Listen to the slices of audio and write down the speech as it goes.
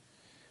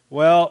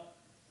Well,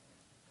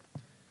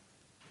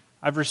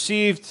 I've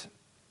received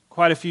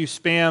quite a few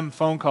spam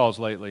phone calls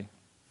lately.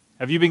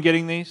 Have you been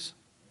getting these?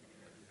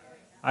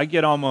 I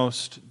get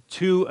almost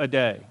 2 a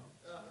day.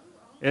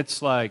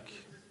 It's like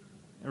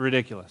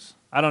ridiculous.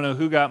 I don't know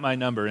who got my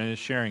number and is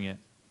sharing it.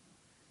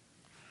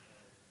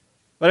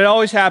 But it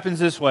always happens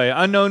this way.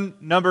 Unknown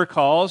number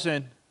calls,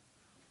 and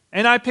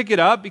I pick it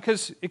up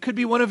because it could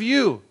be one of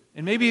you.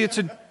 And maybe it's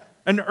an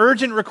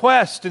urgent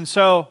request. And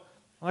so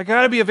I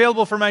got to be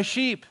available for my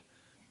sheep.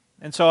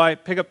 And so I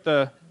pick up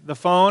the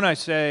phone. I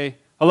say,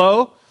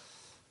 hello?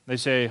 They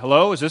say,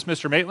 hello, is this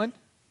Mr. Maitland?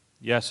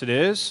 Yes, it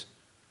is.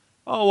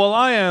 Oh, well,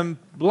 I am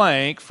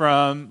blank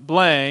from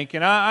blank,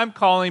 and I'm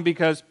calling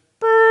because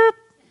burp,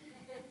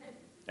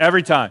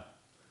 every time.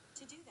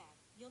 To do that,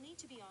 you'll need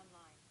to be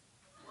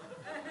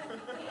online.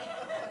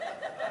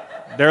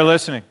 They're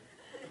listening.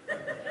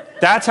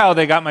 That's how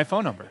they got my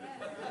phone number.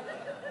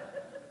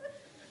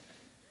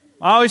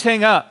 I always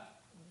hang up.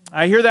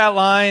 I hear that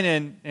line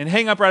and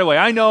hang up right away.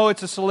 I know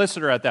it's a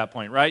solicitor at that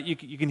point, right?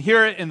 You can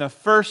hear it in the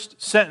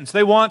first sentence.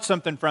 They want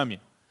something from you.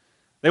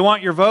 They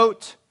want your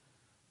vote.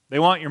 They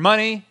want your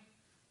money.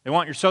 They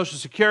want your Social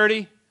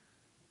Security.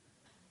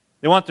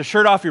 They want the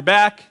shirt off your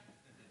back.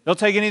 They'll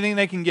take anything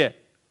they can get.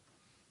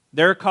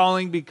 They're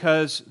calling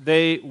because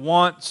they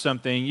want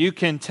something. You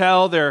can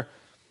tell their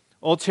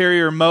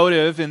ulterior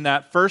motive in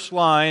that first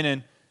line,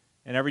 and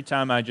every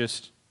time I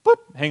just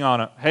hang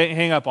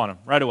up on them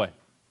right away.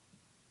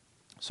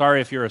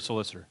 Sorry if you're a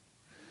solicitor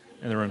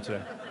in the room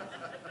today.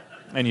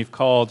 And you've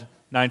called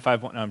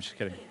 951. No, I'm just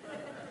kidding.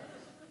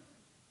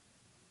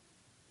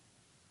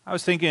 I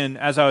was thinking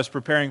as I was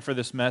preparing for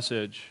this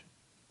message,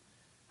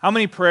 how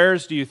many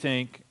prayers do you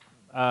think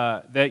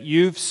that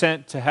you've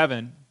sent to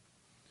heaven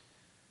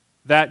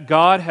that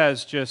God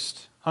has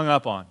just hung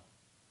up on?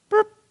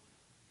 Burp.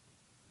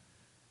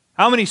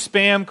 How many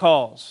spam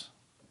calls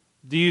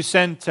do you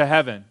send to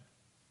heaven?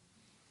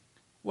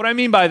 What I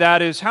mean by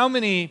that is how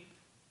many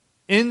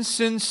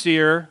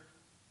insincere,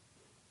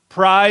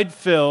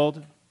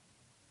 pride-filled,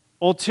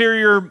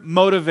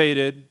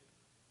 ulterior-motivated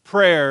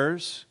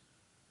prayers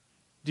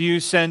do you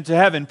send to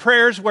heaven?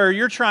 Prayers where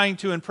you're trying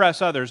to impress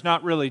others,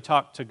 not really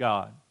talk to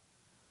God.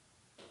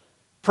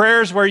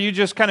 Prayers where you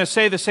just kind of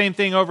say the same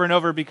thing over and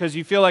over because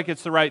you feel like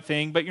it's the right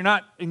thing, but you're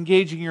not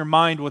engaging your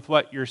mind with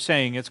what you're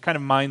saying. It's kind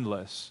of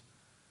mindless.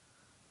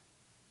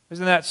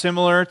 Isn't that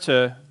similar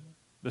to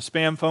the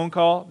spam phone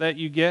call that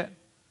you get?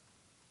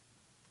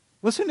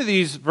 Listen to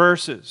these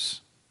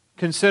verses.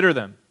 Consider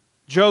them.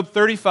 Job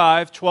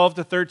 35, 12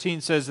 to 13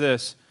 says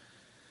this.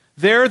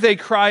 There they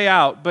cry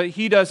out, but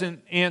he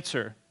doesn't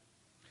answer,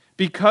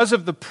 because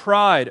of the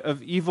pride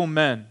of evil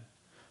men.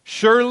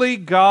 Surely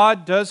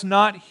God does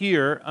not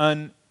hear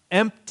an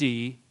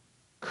empty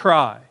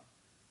cry,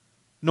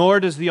 nor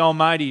does the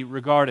Almighty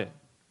regard it.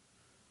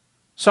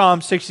 Psalm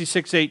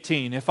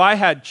 66:18. If I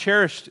had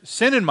cherished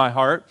sin in my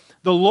heart,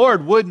 the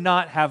Lord would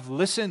not have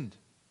listened.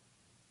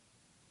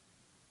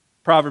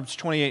 Proverbs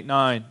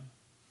 28:9.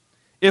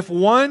 If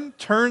one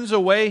turns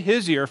away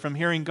his ear from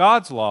hearing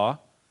God's law,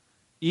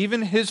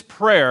 even his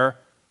prayer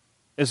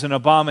is an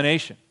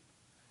abomination.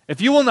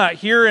 If you will not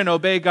hear and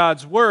obey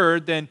God's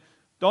word, then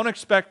don't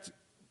expect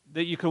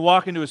that you can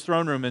walk into his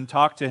throne room and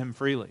talk to him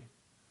freely.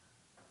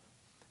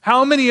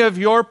 How many of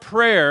your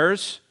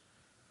prayers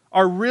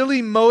are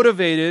really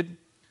motivated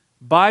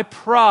by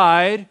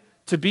pride,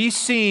 to be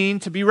seen,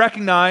 to be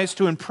recognized,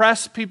 to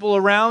impress people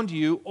around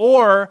you,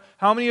 or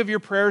how many of your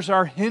prayers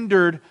are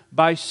hindered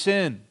by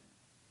sin?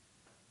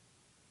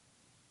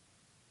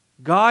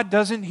 God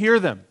doesn't hear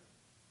them.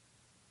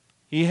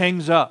 He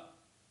hangs up.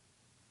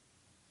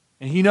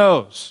 And He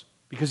knows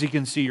because He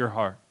can see your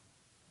heart.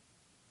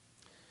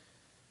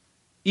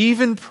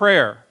 Even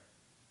prayer,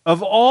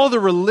 of all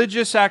the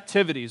religious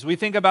activities, we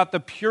think about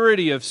the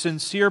purity of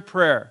sincere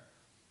prayer,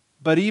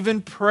 but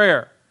even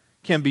prayer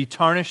can be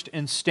tarnished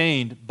and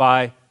stained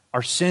by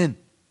our sin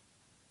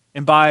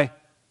and by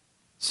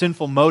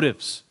sinful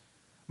motives.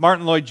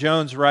 Martin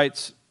Lloyd-Jones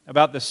writes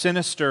about the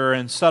sinister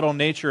and subtle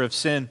nature of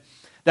sin,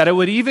 that it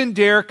would even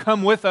dare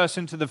come with us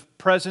into the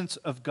presence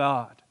of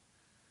God.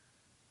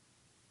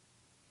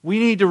 We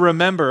need to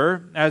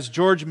remember, as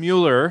George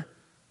Mueller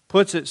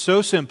puts it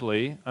so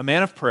simply, a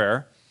man of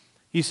prayer,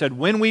 he said,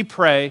 when we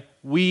pray,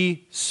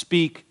 we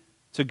speak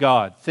to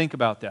God. Think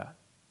about that.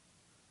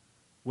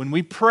 When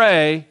we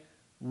pray,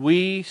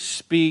 we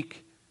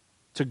speak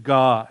to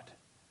God.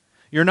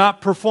 You're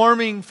not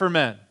performing for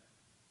men.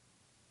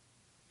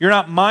 You're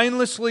not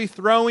mindlessly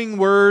throwing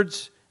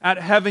words at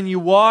heaven. You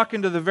walk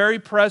into the very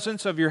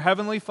presence of your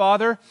Heavenly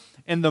Father,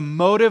 and the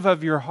motive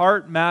of your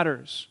heart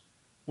matters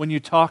when you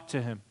talk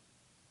to Him.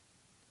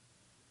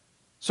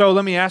 So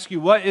let me ask you,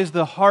 what is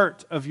the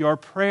heart of your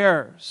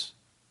prayers?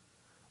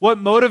 What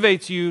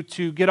motivates you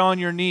to get on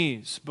your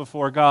knees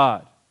before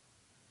God?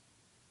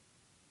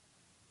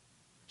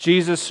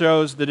 Jesus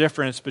shows the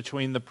difference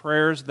between the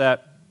prayers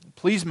that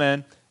please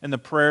men and the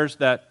prayers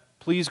that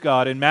please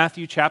God in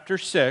Matthew chapter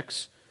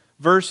 6,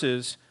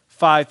 verses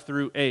 5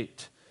 through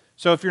 8.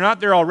 So if you're not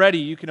there already,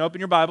 you can open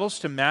your Bibles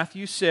to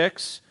Matthew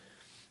 6,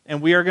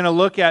 And we are going to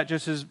look at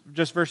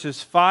just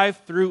verses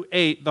 5 through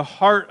 8, the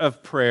heart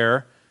of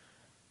prayer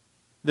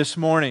this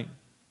morning.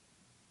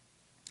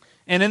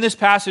 And in this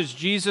passage,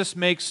 Jesus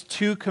makes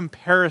two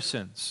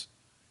comparisons.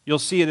 You'll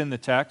see it in the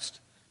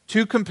text.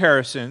 Two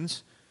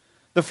comparisons.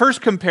 The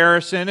first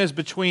comparison is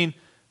between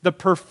the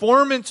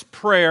performance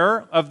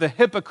prayer of the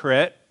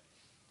hypocrite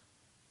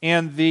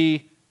and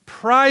the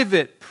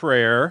private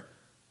prayer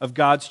of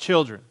God's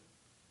children.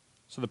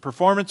 So the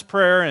performance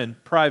prayer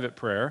and private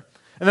prayer.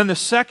 And then the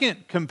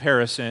second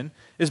comparison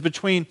is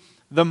between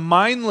the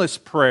mindless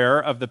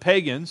prayer of the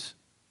pagans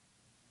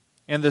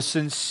and the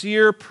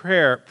sincere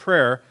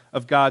prayer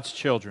of God's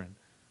children.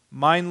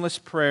 Mindless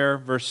prayer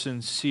versus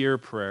sincere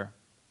prayer.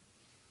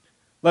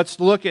 Let's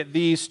look at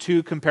these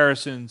two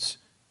comparisons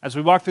as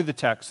we walk through the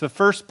text. The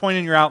first point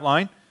in your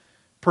outline,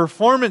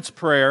 performance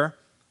prayer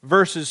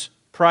versus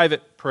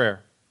private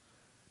prayer.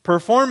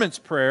 Performance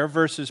prayer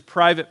versus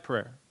private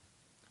prayer.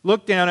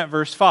 Look down at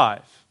verse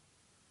 5.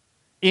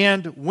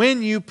 And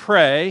when you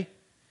pray,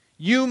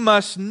 you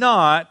must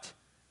not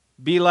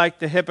be like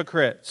the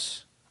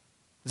hypocrites.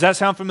 Does that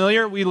sound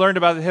familiar? We learned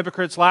about the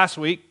hypocrites last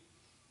week.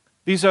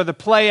 These are the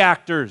play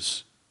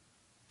actors,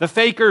 the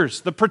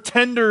fakers, the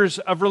pretenders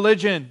of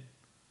religion.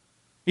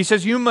 He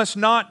says, you must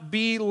not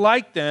be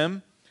like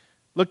them.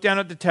 Look down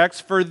at the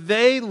text. For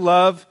they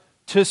love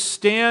to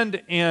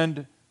stand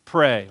and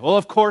pray. Well,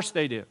 of course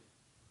they do.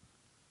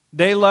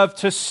 They love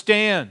to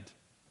stand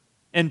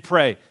and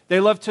pray. They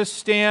love to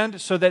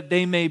stand so that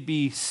they may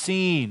be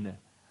seen.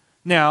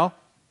 Now,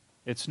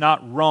 it's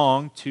not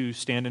wrong to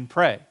stand and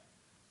pray.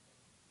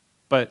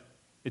 But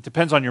it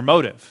depends on your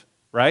motive,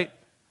 right?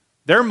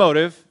 Their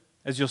motive,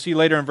 as you'll see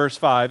later in verse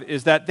 5,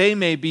 is that they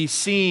may be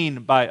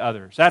seen by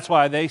others. That's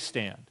why they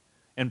stand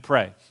and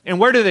pray. And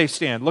where do they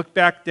stand? Look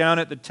back down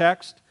at the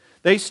text.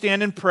 They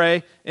stand and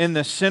pray in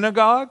the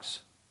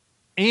synagogues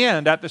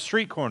and at the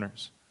street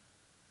corners.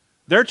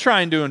 They're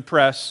trying to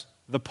impress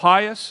the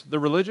pious, the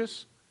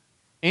religious,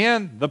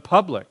 and the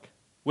public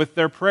with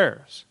their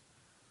prayers.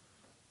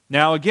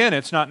 Now again,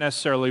 it's not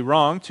necessarily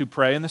wrong to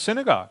pray in the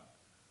synagogue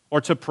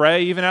or to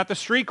pray even at the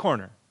street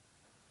corner.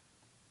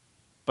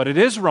 But it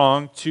is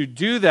wrong to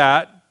do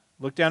that,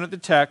 look down at the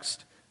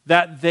text,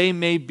 that they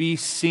may be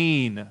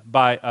seen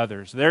by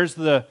others. There's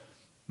the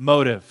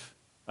motive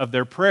of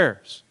their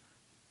prayers.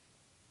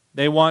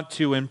 They want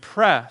to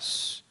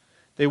impress.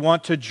 They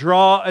want to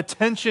draw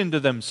attention to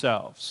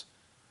themselves.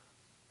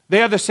 They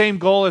have the same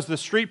goal as the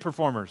street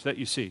performers that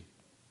you see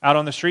out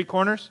on the street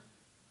corners,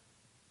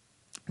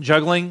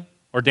 juggling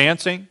or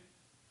dancing.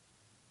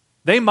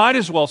 They might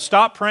as well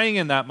stop praying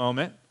in that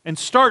moment and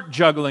start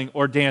juggling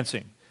or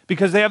dancing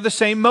because they have the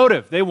same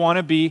motive. They want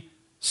to be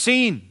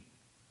seen.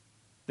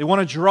 They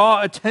want to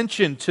draw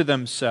attention to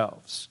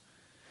themselves.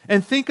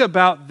 And think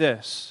about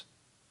this.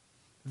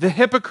 The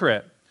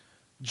hypocrite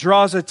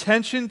draws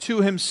attention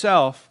to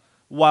himself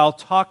while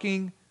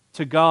talking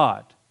to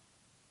God.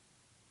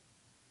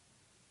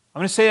 I'm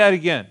going to say that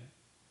again.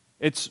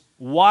 It's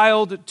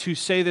wild to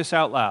say this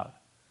out loud.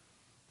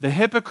 The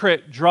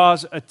hypocrite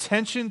draws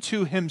attention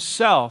to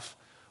himself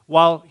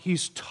while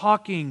he's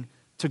talking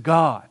to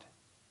God.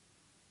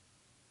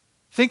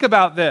 Think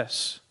about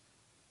this.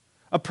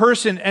 A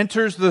person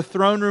enters the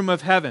throne room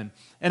of heaven,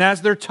 and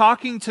as they're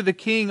talking to the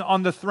king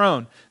on the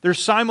throne, they're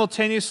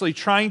simultaneously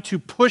trying to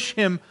push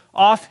him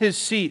off his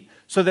seat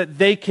so that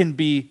they can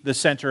be the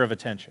center of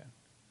attention.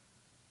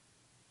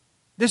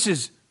 This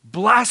is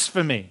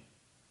blasphemy.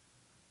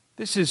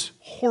 This is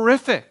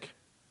horrific.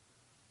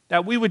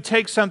 That we would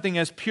take something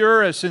as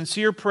pure as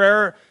sincere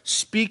prayer,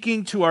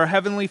 speaking to our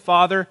Heavenly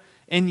Father,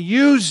 and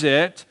use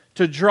it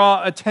to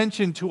draw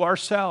attention to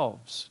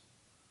ourselves.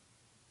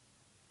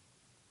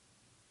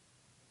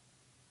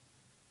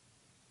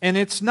 And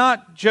it's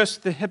not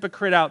just the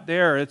hypocrite out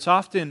there, it's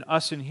often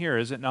us in here,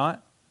 is it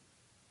not?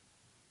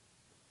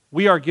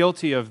 We are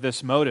guilty of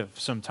this motive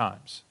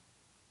sometimes.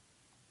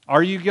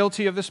 Are you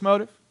guilty of this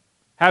motive?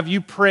 Have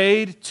you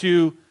prayed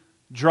to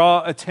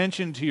draw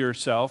attention to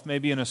yourself,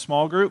 maybe in a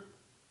small group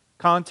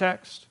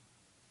context,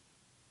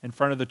 in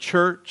front of the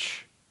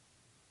church,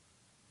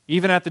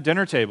 even at the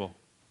dinner table?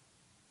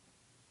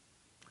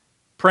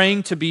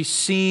 Praying to be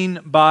seen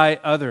by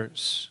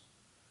others.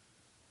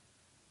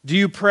 Do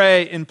you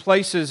pray in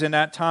places and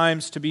at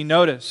times to be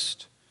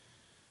noticed?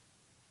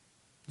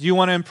 Do you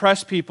want to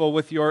impress people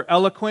with your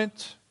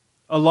eloquent,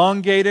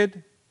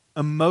 elongated,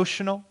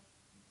 emotional,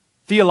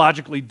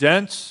 theologically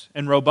dense,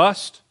 and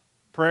robust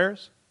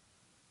prayers?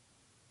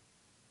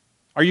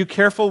 Are you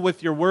careful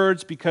with your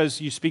words because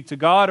you speak to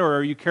God, or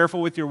are you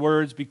careful with your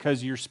words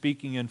because you're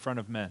speaking in front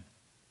of men?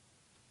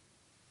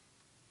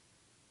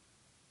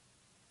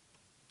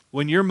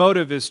 When your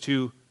motive is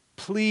to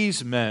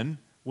please men,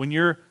 when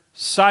your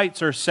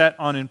sights are set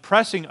on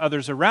impressing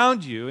others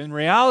around you, in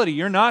reality,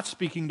 you're not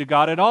speaking to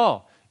God at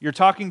all. You're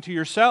talking to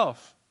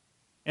yourself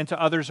and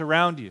to others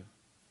around you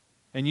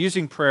and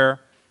using prayer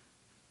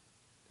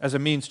as a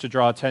means to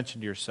draw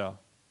attention to yourself.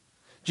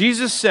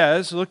 Jesus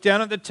says, look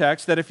down at the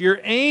text, that if your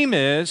aim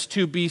is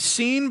to be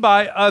seen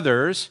by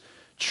others,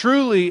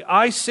 truly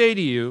I say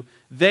to you,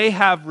 they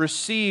have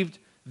received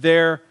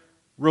their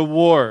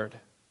reward.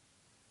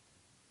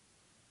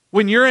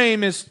 When your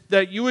aim is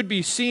that you would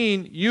be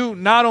seen, you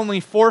not only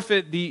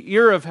forfeit the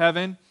ear of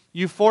heaven,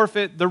 you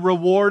forfeit the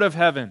reward of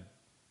heaven.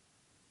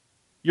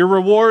 Your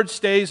reward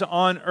stays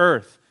on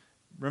earth.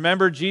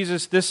 Remember,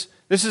 Jesus, this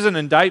is an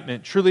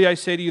indictment. Truly I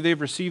say to you, they've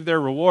received their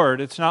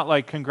reward. It's not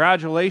like,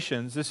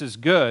 congratulations, this is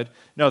good.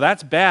 No,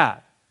 that's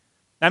bad.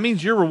 That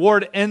means your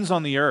reward ends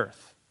on the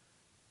earth.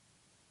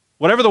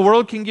 Whatever the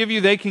world can give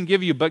you, they can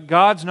give you, but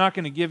God's not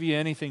going to give you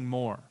anything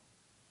more.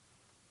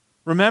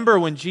 Remember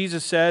when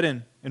Jesus said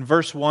in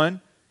verse 1,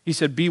 He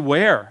said,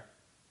 beware,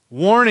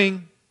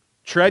 warning,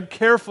 tread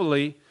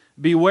carefully,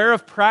 beware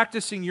of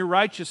practicing your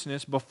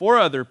righteousness before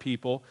other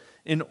people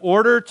in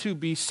order to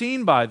be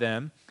seen by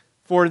them,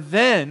 for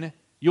then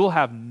you'll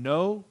have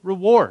no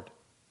reward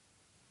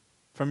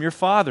from your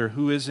Father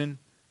who is in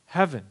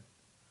heaven.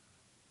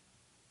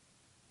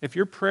 If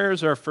your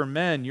prayers are for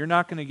men, you're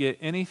not going to get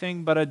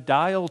anything but a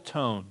dial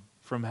tone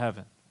from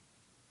heaven.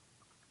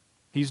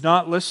 He's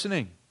not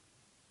listening.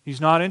 He's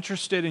not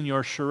interested in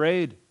your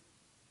charade,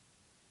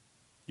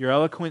 your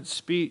eloquent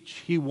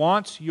speech. He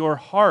wants your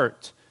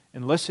heart.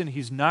 And listen,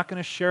 He's not going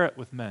to share it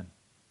with men.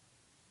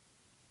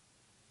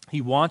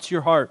 He wants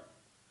your heart.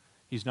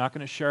 He's not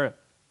going to share it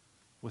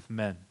with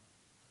men.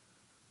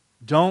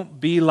 Don't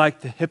be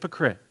like the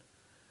hypocrite.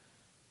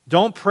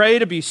 Don't pray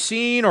to be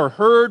seen or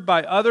heard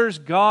by others.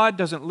 God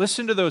doesn't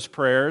listen to those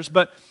prayers.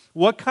 But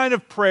what kind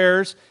of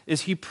prayers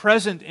is He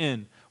present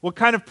in? What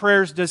kind of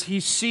prayers does He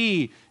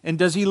see and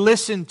does He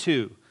listen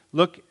to?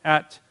 Look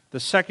at the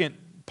second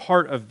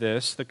part of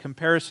this, the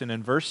comparison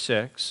in verse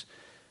 6.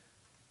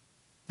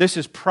 This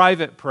is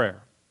private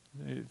prayer.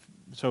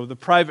 So the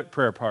private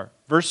prayer part.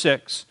 Verse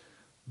 6,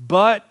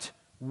 but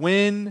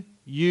when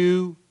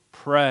you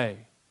pray.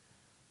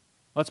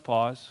 Let's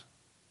pause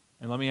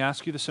and let me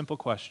ask you the simple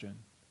question.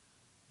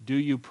 Do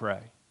you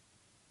pray?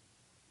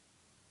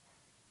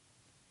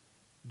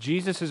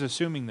 Jesus is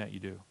assuming that you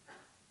do.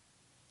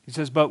 He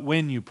says, but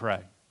when you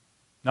pray.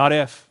 Not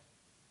if.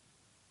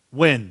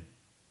 When.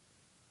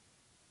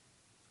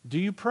 Do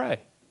you pray?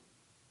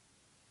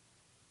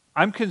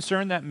 I'm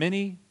concerned that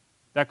many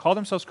that call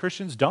themselves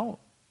Christians don't.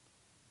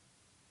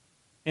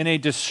 In a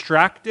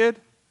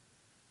distracted,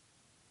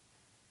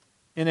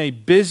 in a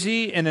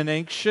busy and an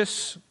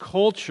anxious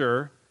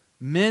culture,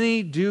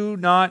 many do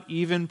not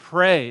even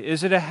pray.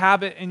 Is it a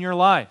habit in your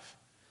life?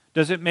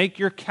 Does it make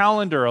your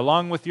calendar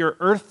along with your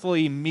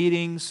earthly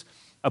meetings,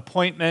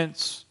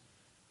 appointments,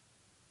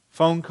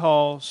 phone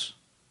calls?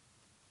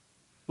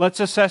 Let's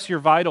assess your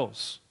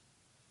vitals.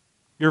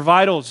 Your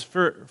vitals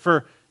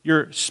for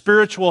your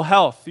spiritual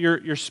health,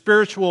 your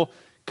spiritual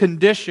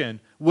condition.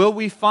 Will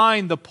we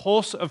find the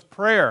pulse of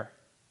prayer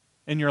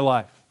in your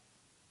life?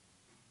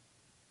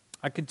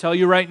 I can tell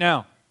you right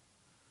now.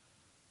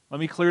 Let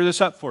me clear this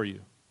up for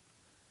you.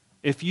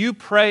 If you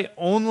pray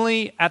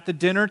only at the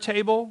dinner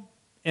table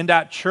and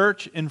at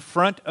church in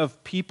front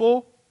of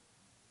people,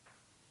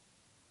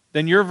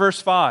 then you're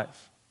verse 5,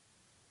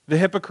 the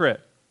hypocrite.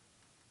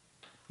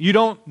 You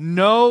don't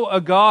know a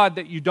God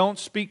that you don't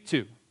speak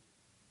to.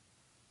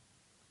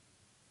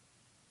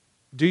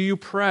 Do you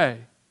pray?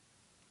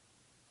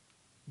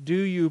 Do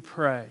you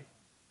pray?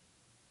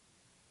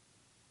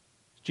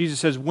 Jesus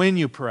says, when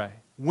you pray.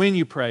 When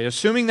you pray.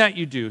 Assuming that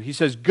you do. He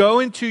says, go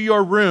into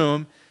your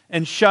room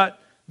and shut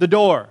the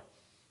door.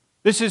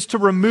 This is to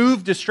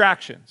remove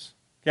distractions.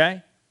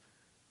 Okay?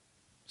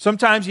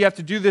 Sometimes you have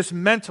to do this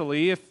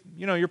mentally if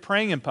you're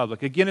praying in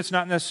public. Again, it's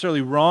not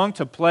necessarily wrong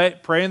to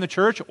pray in the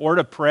church or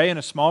to pray in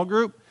a small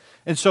group.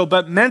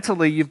 But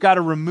mentally, you've got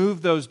to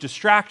remove those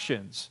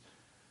distractions.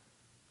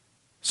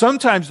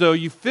 Sometimes, though,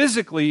 you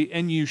physically,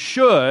 and you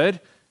should,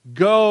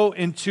 go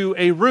into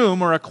a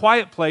room or a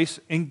quiet place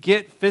and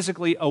get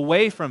physically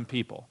away from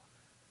people.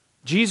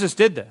 Jesus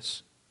did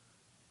this.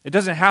 It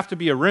doesn't have to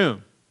be a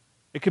room.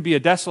 It could be a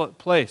desolate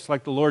place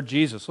like the Lord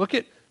Jesus. Look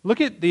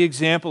at the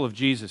example of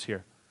Jesus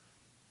here.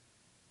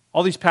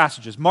 All these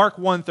passages. Mark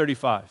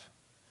 1:35.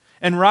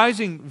 And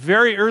rising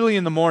very early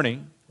in the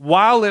morning,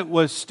 while it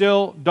was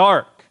still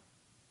dark,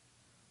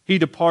 He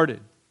departed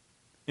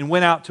and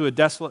went out to a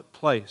desolate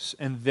place,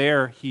 and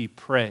there He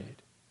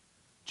prayed.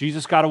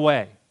 Jesus got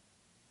away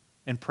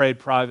and prayed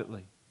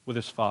privately with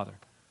His Father.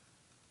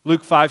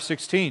 Luke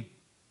 5:16.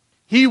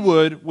 He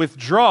would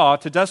withdraw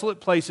to desolate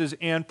places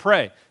and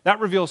pray. That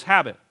reveals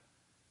habit.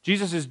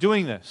 Jesus is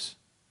doing this.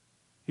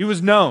 He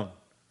was known.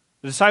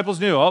 The disciples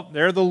knew,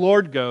 there the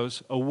Lord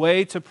goes,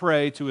 away to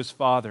pray to His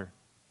Father.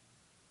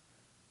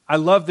 I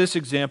love this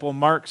example,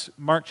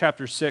 Mark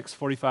chapter 6,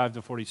 45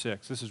 to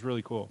 46. This is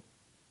really cool.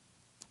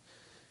 It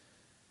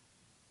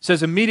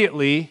says,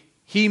 immediately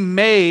He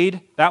made,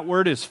 that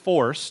word is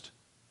forced,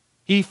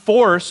 He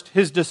forced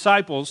His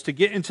disciples to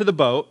get into the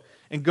boat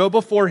and go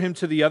before Him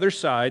to the other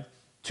side,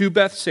 to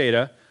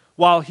Bethsaida,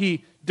 while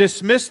He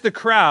dismissed the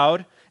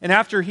crowd, and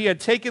after He had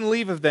taken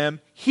leave of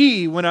them,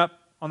 He went up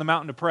on the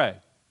mountain to pray.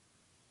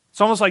 It's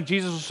almost like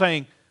Jesus was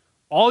saying,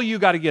 all you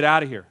got to get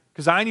out of here,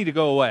 because I need to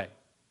go away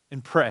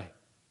and pray.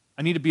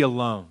 I need to be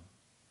alone.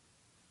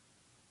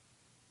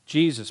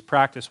 Jesus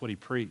practiced what He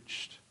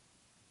preached.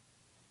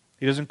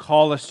 He doesn't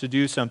call us to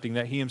do something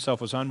that He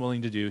Himself was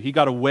unwilling to do. He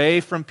got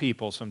away from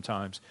people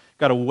sometimes,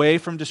 got away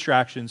from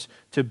distractions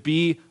to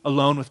be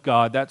alone with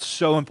God. That's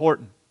so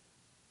important.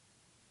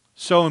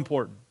 So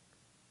important.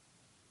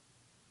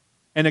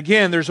 And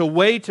again, there's a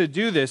way to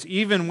do this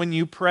even when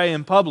you pray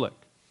in public,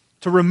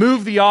 to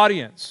remove the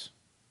audience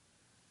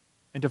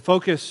and to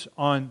focus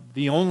on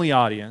the only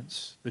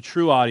audience, the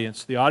true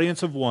audience, the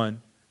audience of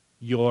one,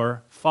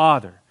 your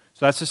Father.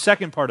 So that's the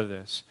second part of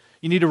this.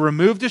 You need to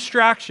remove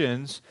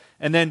distractions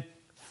and then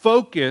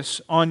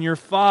focus on your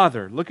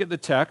Father. Look at the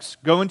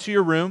text. Go into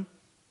your room,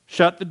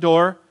 shut the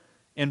door,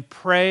 and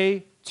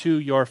pray to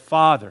your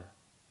Father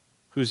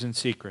who's in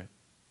secret.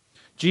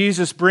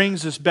 Jesus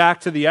brings us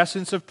back to the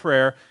essence of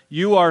prayer.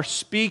 You are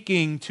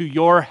speaking to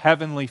your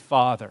heavenly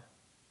Father.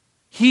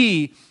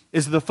 He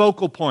is the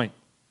focal point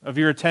of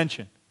your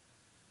attention.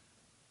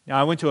 Now,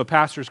 I went to a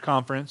pastor's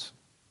conference,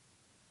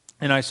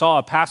 and I saw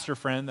a pastor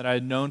friend that I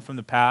had known from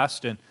the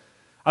past, and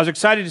I was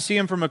excited to see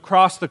him from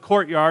across the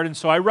courtyard, and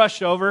so I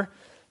rushed over,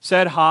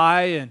 said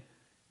hi, and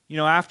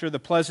after the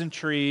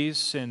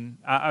pleasantries, and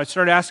I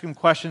started asking him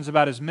questions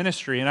about his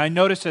ministry, and I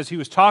noticed as he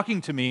was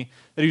talking to me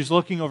that he was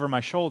looking over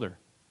my shoulder.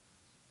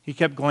 He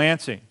kept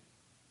glancing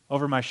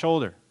over my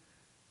shoulder.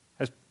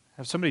 Has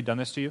somebody done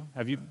this to you?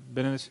 Have you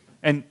been in this?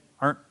 And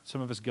aren't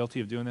some of us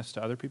guilty of doing this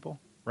to other people,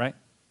 right?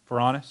 If we're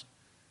honest.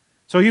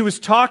 So he was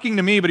talking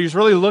to me, but he was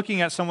really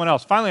looking at someone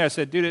else. Finally, I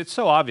said, dude, it's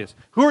so obvious.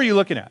 Who are you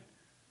looking at?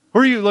 Who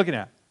are you looking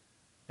at?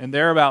 And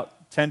there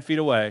about 10 feet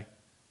away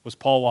was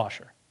Paul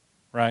Washer,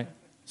 right?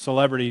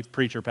 Celebrity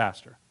preacher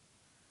pastor.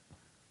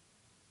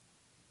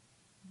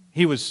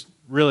 He was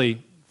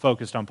really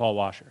focused on Paul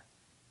Washer.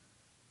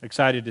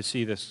 Excited to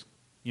see this,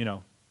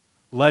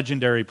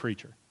 legendary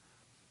preacher.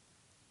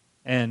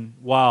 And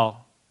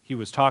while he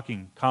was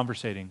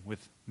conversating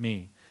with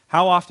me,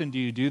 how often do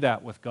you do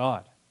that with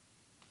God?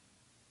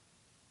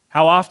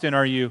 How often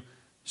are you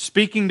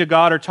speaking to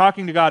God or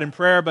talking to God in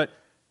prayer, but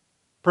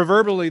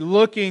proverbially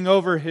looking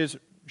over His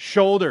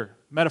shoulder,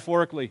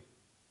 metaphorically,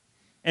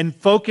 and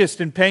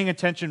focused and paying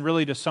attention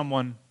really to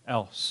someone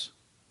else?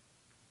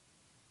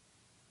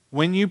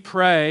 When you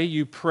pray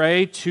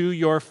to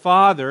your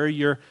Father.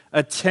 Your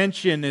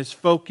attention is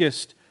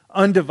focused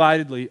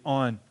undividedly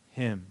on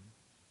Him.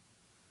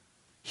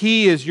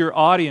 He is your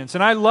audience.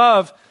 And I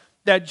love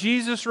that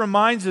Jesus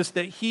reminds us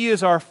that He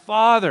is our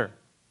Father.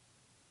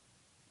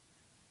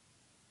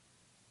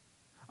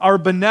 Our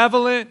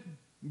benevolent,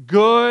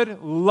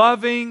 good,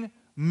 loving,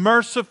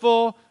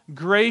 merciful,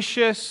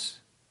 gracious,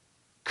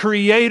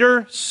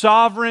 creator,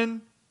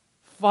 sovereign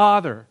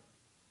Father.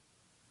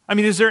 I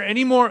mean, is there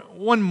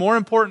one more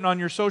important on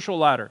your social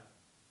ladder?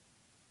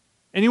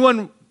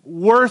 Anyone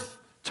worth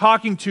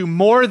talking to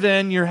more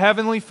than your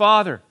heavenly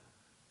Father?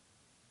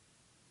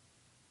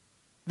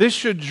 This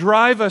should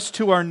drive us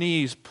to our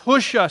knees,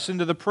 push us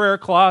into the prayer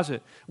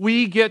closet.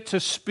 We get to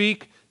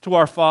speak to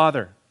our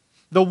Father,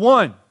 the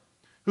one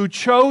who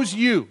chose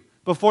you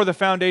before the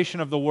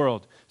foundation of the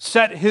world,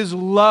 set His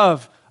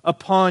love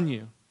upon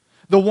you,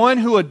 the one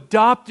who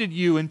adopted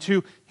you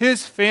into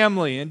His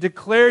family and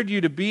declared you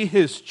to be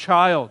His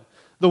child,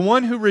 the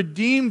one who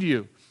redeemed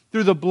you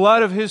through the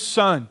blood of His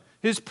Son,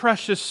 His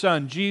precious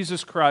Son,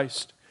 Jesus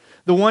Christ,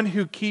 the one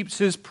who keeps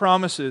His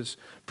promises,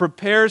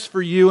 prepares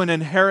for you an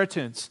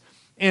inheritance,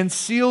 and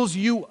seals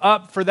you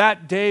up for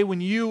that day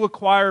when you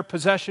acquire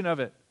possession of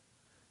it.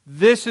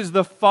 This is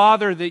the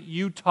Father that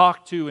you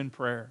talk to in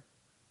prayer.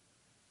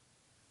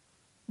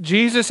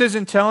 Jesus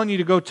isn't telling you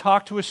to go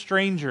talk to a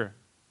stranger.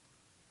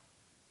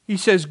 He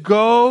says,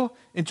 go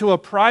into a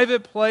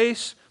private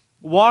place,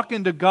 walk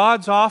into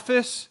God's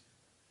office,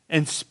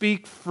 and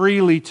speak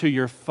freely to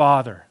your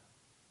Father.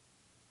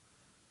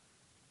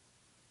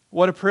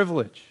 What a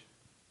privilege.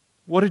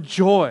 What a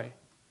joy. I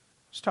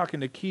was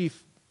talking to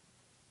Keith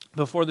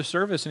before the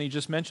service, and he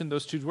just mentioned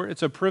those two words.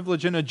 It's a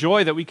privilege and a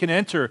joy that we can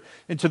enter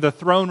into the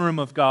throne room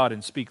of God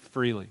and speak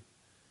freely.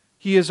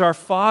 He is our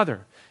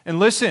Father. And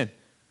listen,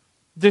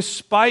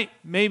 despite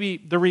maybe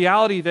the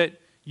reality that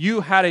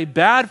you had a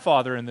bad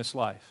father in this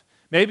life,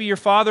 maybe your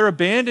father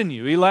abandoned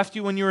you. He left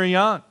you when you were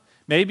young.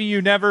 Maybe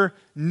you never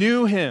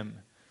knew him.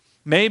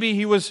 Maybe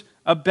he was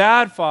a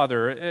bad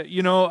father,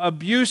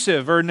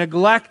 abusive or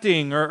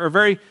neglecting or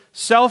very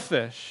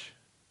selfish.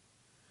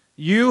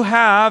 You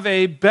have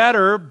a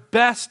better,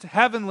 best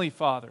heavenly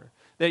Father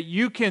that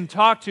you can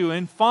talk to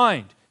and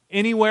find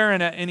anywhere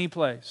and at any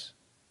place.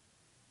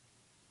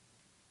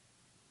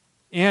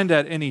 And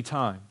at any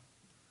time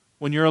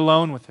when you're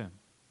alone with Him.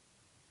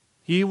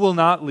 He will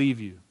not leave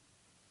you.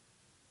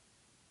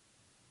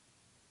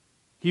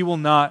 He will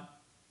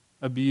not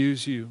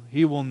abuse you.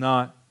 He will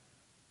not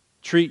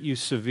treat you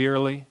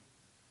severely.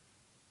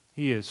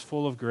 He is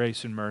full of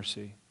grace and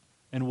mercy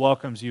and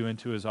welcomes you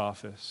into His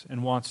office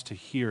and wants to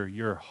hear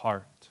your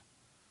heart.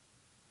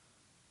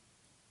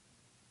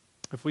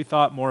 If we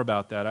thought more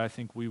about that, I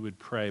think we would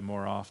pray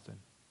more often.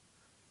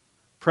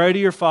 Pray to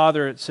your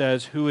Father, it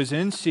says, who is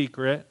in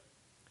secret,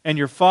 and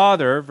your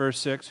Father, verse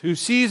 6, who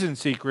sees in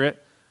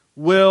secret,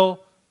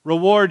 will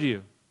reward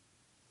you.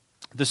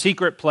 The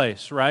secret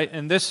place, right?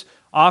 And this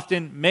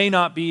often may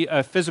not be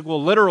a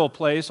physical, literal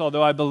place,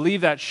 although I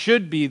believe that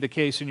should be the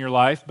case in your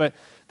life, but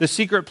the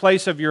secret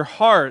place of your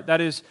heart, that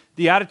is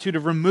the attitude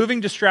of removing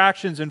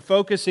distractions and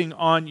focusing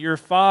on your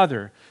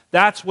Father.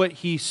 That's what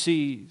He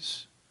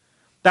sees.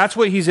 That's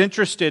what He's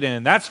interested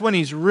in. That's when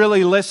He's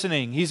really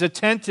listening. He's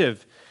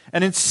attentive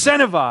and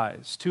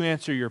incentivized to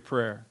answer your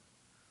prayer.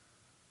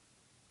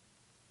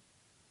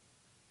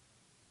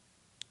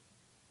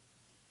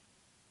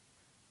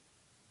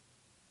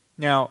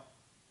 Now,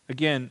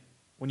 again,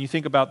 when you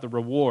think about the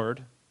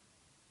reward,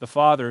 the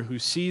Father who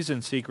sees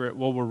in secret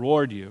will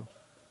reward you.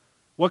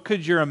 What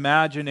could your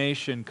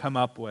imagination come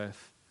up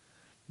with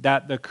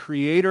that the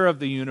Creator of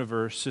the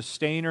universe,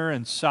 sustainer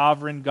and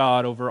sovereign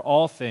God over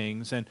all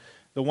things, and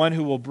the one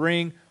who will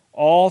bring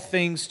all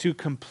things to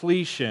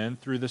completion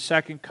through the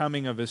second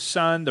coming of His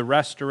Son, the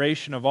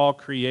restoration of all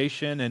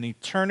creation, an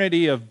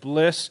eternity of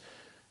bliss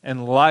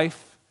and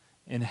life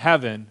in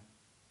heaven,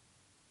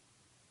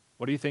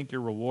 what do you think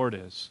your reward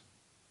is?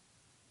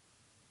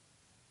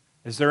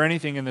 Is there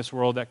anything in this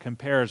world that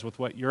compares with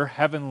what your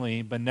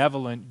heavenly,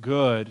 benevolent,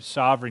 good,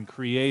 sovereign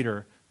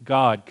Creator,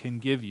 God, can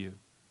give you?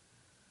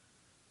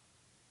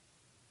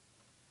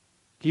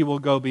 He will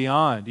go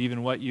beyond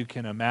even what you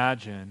can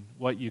imagine,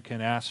 what you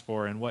can ask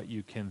for, and what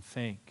you can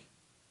think.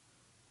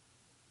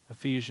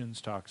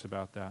 Ephesians talks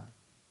about that.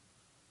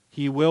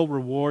 He will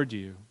reward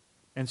you.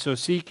 And so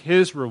seek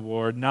His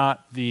reward,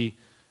 not the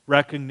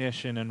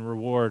recognition and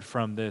reward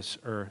from this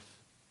earth.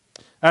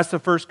 That's the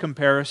first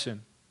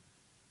comparison.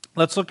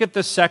 Let's look at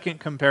the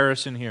second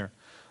comparison here.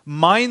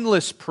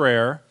 Mindless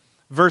prayer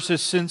versus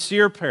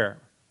sincere prayer.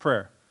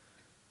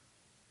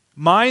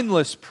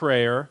 Mindless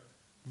prayer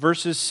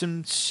versus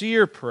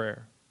sincere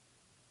prayer.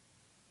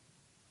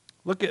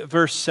 Look at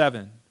verse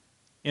 7.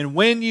 And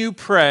when you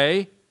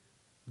pray,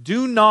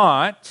 do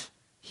not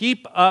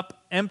heap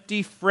up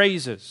empty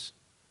phrases,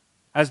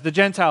 as the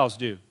Gentiles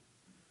do,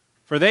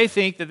 for they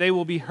think that they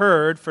will be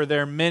heard for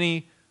their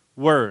many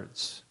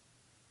words.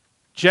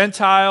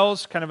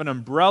 Gentiles, kind of an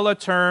umbrella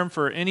term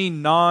for any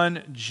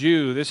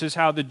non-Jew. This is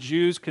how the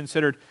Jews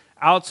considered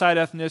outside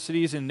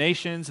ethnicities and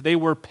nations. They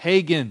were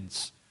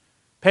pagans.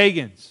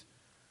 Pagans.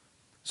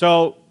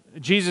 So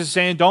Jesus is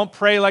saying, don't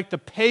pray like the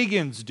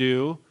pagans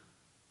do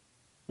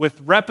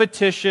with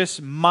repetitious,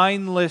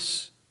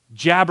 mindless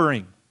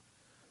jabbering.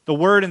 The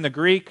word in the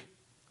Greek,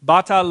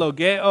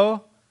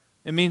 batalogeo,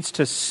 it means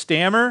to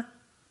stammer,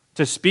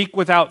 to speak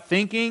without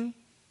thinking,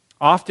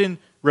 often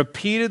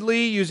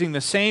repeatedly using the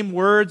same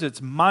words.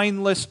 It's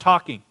mindless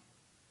talking.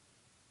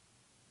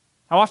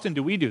 How often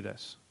do we do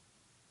this?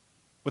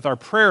 With our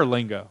prayer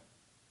lingo.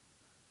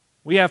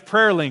 We have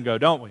prayer lingo,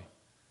 don't we?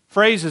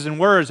 Phrases and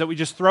words that we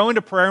just throw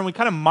into prayer and we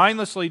kind of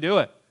mindlessly do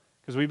it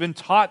because we've been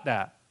taught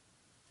that.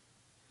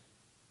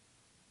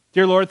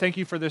 Dear Lord, thank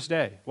you for this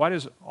day. Why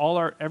does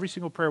every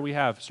single prayer we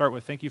have start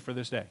with thank you for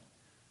this day?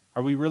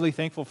 Are we really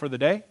thankful for the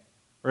day?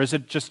 Or is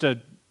it just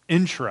an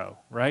intro,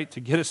 right, to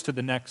get us to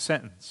the next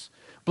sentence?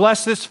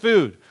 Bless this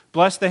food.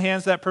 Bless the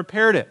hands that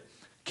prepared it.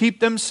 Keep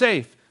them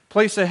safe.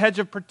 Place a hedge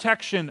of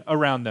protection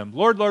around them.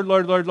 Lord, Lord,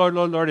 Lord, Lord, Lord,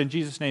 Lord, Lord, in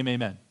Jesus' name,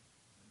 amen.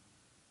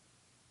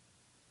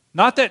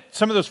 Not that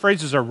some of those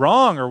phrases are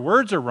wrong or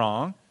words are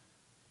wrong.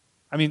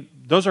 I mean,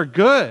 those are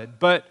good,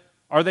 but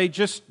are they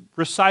just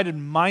recited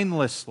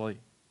mindlessly?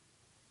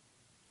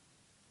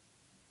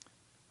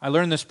 I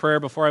learned this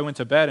prayer before I went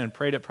to bed and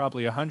prayed it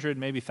probably 100,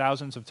 maybe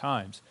thousands of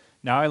times.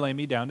 Now I lay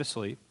me down to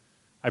sleep.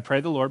 I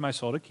pray the Lord my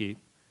soul to keep.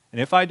 And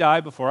if I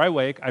die before I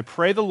wake, I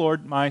pray the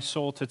Lord my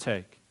soul to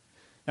take.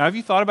 Now, have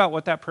you thought about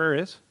what that prayer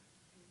is?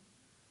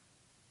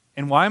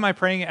 And why am I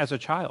praying it as a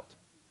child?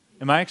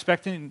 Am I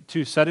expecting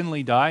to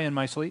suddenly die in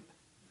my sleep?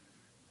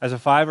 As a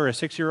 5 or a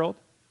 6-year-old?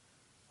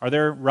 Are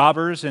there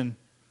robbers and,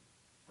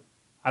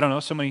 I don't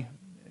know, somebody,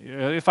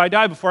 if I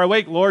die before I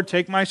wake, Lord,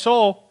 take my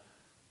soul.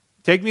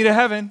 Take me to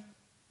heaven.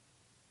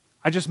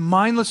 I just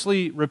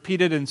mindlessly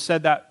repeated and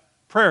said that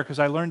prayer because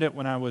I learned it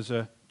when I was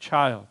a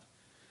child.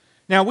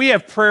 Now, we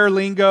have prayer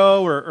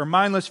lingo or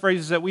mindless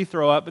phrases that we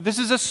throw up, but this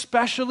is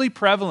especially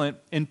prevalent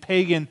in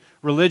pagan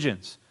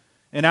religions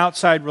and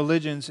outside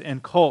religions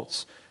and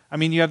cults. I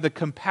mean, you have the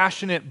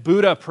compassionate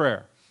Buddha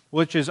prayer,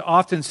 which is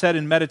often said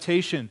in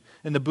meditation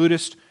in the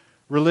Buddhist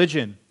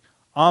religion.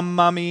 Om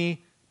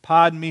mani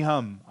padme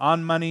hum,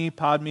 Om mani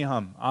padme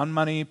hum, Om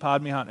mani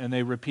padme hum. And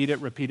they repeat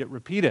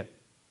it,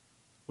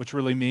 which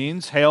really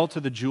means, hail to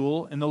the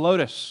jewel in the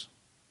lotus.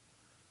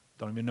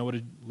 Don't even know what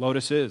a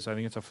lotus is. I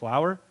think it's a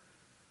flower.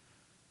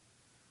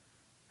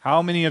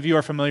 How many of you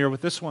are familiar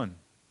with this one?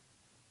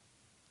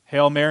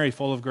 Hail Mary,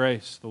 full of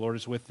grace, the Lord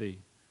is with thee.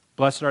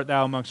 Blessed art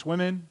thou amongst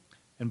women,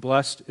 and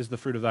blessed is the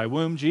fruit of thy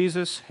womb,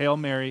 Jesus. Hail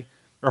Mary,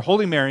 or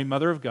Holy Mary,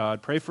 Mother of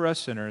God, pray for us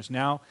sinners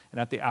now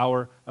and at the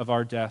hour of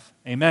our death.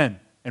 Amen.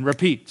 And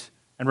repeat,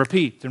 and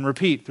repeat, and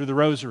repeat through the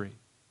rosary.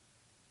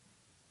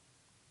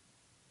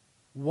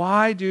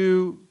 Why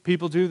do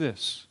people do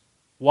this?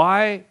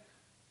 Why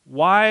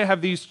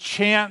have these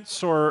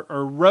chants or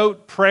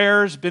rote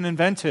prayers been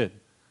invented?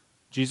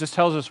 Jesus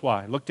tells us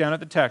why. Look down at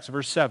the text,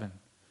 verse 7.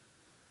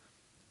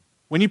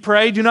 When you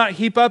pray, do not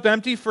heap up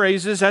empty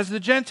phrases as the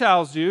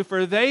Gentiles do,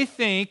 for they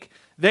think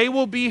they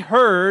will be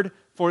heard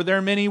for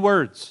their many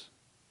words.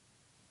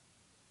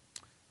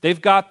 They've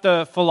got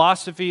the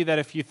philosophy that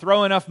if you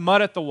throw enough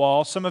mud at the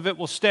wall, some of it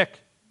will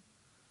stick.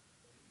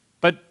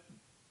 But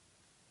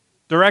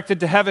directed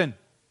to heaven,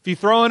 if you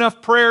throw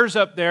enough prayers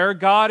up there,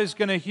 God is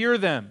going to hear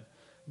them.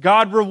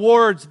 God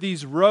rewards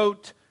these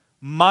rote,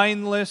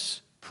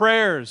 mindless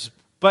prayers,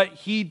 but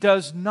He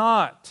does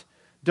not.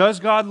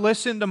 Does God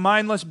listen to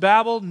mindless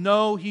babble?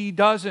 No, He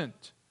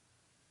doesn't.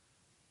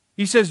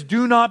 He says,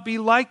 do not be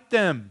like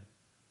them.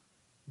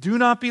 Do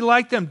not be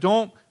like them.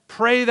 Don't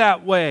pray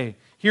that way.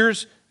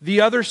 Here's the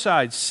other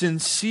side,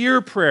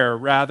 sincere prayer,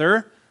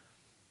 rather.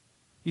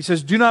 He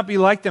says, do not be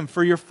like them,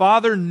 for your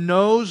Father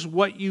knows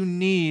what you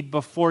need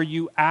before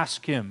you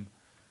ask Him.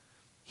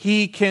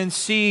 He can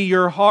see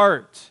your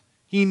heart.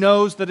 He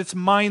knows that it's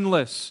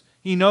mindless.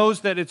 He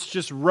knows that it's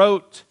just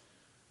rote,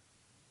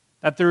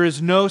 that there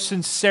is no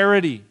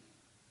sincerity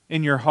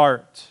in your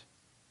heart.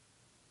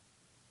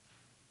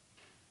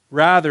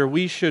 Rather,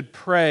 we should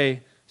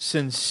pray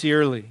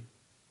sincerely.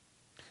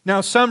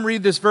 Now, some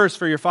read this verse,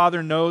 for your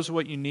Father knows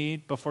what you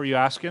need before you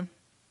ask Him.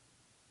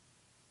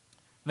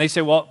 And they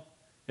say, well,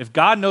 if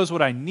God knows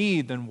what I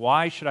need, then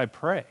why should I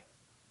pray?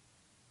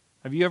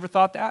 Have you ever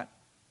thought that?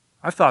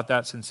 I've thought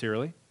that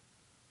sincerely.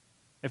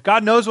 If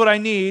God knows what I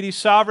need, He's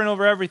sovereign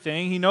over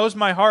everything, He knows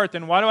my heart,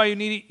 then why do I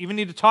even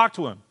need to talk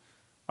to Him?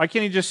 Why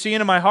can't He just see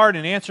into my heart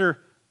and answer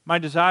my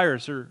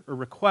desires or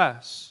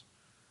requests?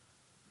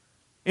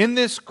 In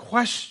this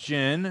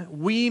question,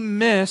 we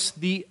miss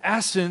the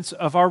essence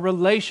of our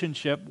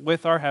relationship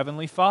with our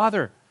Heavenly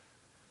Father.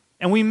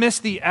 And we miss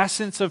the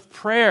essence of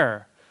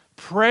prayer.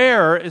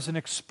 Prayer is an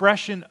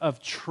expression of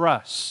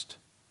trust.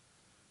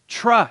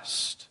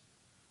 Trust.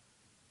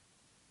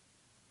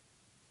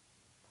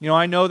 You know,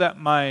 I know that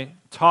my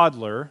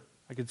toddler,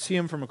 I can see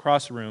him from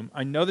across the room,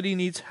 I know that he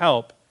needs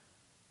help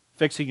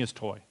fixing his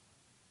toy.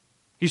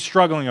 He's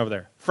struggling over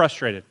there,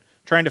 frustrated,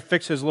 trying to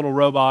fix his little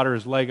robot or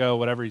his Lego,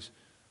 whatever he's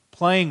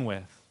playing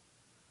with.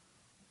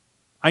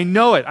 I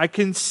know it. I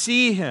can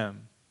see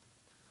him.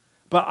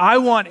 But I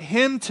want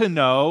him to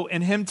know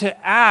and him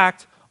to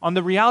act on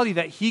the reality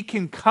that he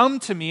can come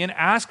to me and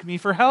ask me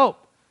for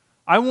help.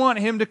 I want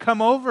him to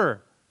come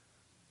over.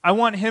 I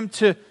want him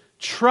to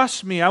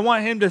trust me. I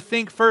want him to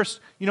think first,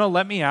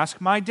 let me ask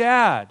my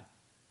dad.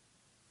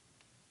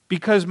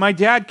 Because my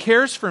dad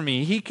cares for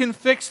me. He can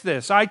fix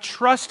this. I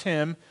trust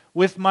him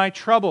with my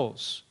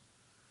troubles.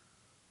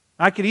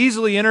 I could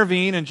easily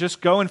intervene and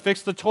just go and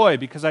fix the toy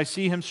because I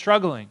see him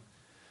struggling.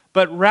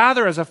 But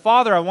rather, as a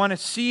father, I want to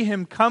see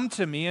him come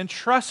to me and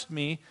trust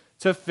me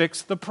to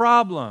fix the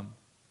problem.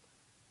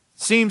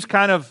 Seems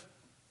kind of,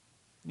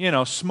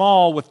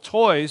 small with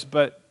toys,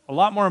 but a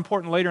lot more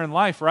important later in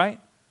life, right?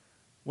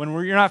 When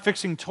you're not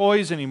fixing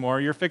toys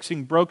anymore, you're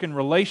fixing broken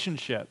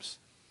relationships.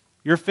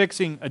 You're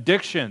fixing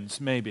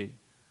addictions, maybe.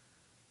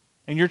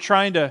 And you're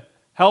trying to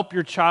help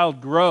your child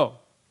grow.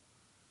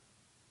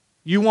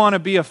 You want to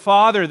be a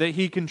father that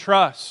he can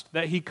trust,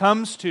 that he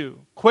comes to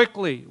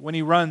quickly when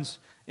he runs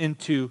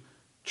into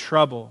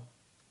trouble.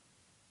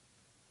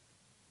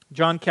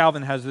 John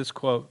Calvin has this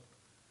quote.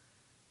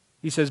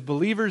 He says,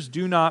 believers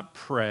do not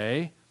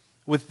pray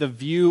with the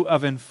view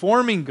of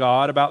informing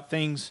God about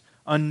things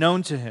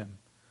unknown to Him,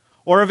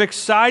 or of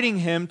exciting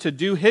Him to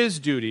do His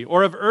duty,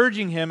 or of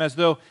urging Him as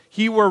though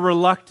He were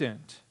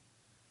reluctant.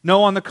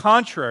 No, on the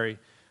contrary,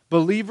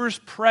 believers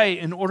pray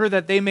in order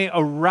that they may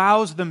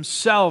arouse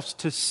themselves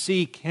to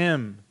seek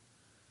Him,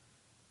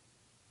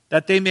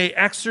 that they may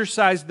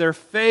exercise their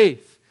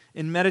faith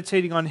in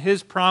meditating on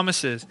His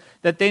promises,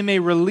 that they may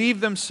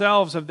relieve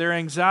themselves of their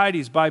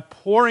anxieties by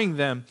pouring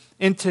them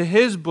into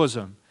His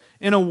bosom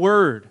in a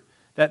word,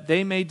 that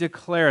they may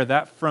declare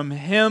that from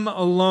Him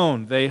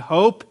alone they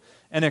hope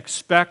and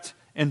expect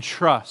and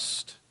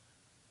trust,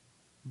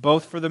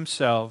 both for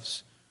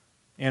themselves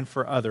and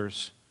for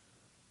others,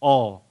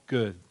 all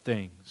good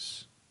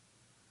things.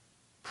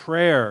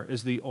 Prayer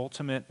is the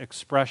ultimate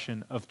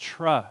expression of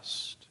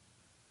trust.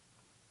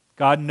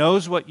 God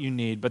knows what you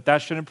need, but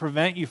that shouldn't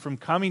prevent you from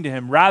coming to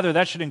Him. Rather,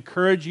 that should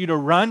encourage you to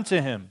run to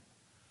Him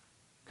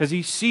because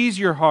He sees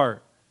your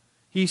heart.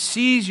 He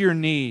sees your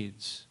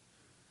needs.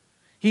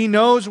 He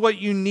knows what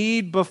you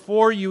need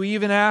before you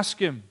even ask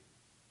Him.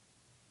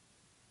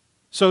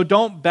 So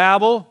don't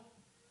babble.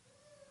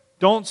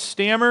 Don't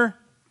stammer.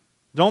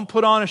 Don't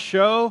put on a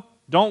show.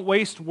 Don't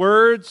waste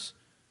words.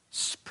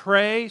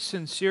 Pray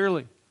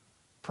sincerely.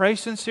 Pray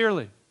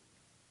sincerely.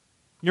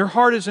 Your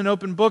heart is an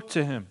open book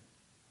to Him.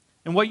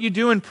 And what you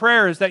do in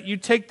prayer is that you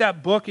take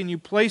that book and you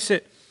place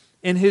it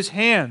in His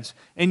hands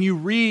and you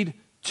read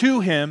to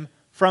Him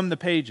from the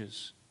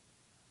pages.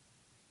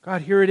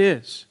 God, here it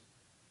is.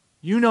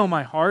 You know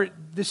my heart.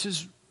 This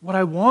is what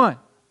I want.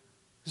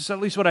 This is at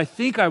least what I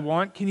think I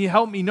want. Can you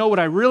help me know what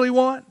I really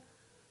want?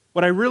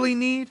 What I really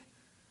need?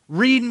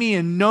 Read me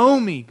and know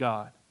me,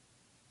 God.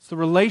 It's the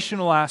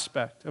relational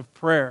aspect of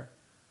prayer.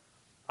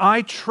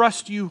 I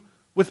trust You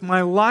with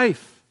my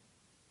life.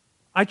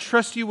 I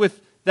trust You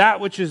with that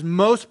which is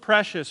most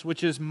precious,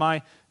 which is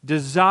my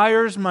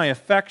desires, my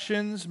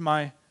affections,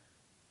 my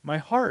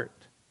heart.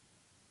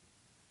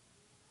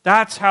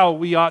 That's how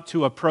we ought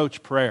to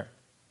approach prayer.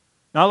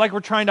 Not like we're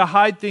trying to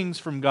hide things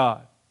from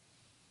God.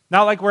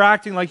 Not like we're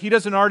acting like He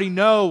doesn't already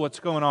know what's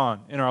going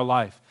on in our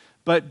life.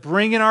 But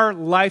bringing our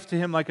life to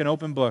Him like an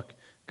open book.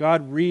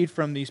 God, read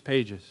from these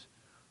pages.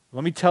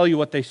 Let me tell you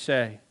what they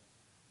say.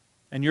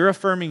 And you're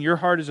affirming, your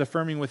heart is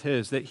affirming with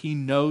His that He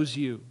knows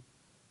you.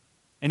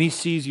 And He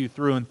sees you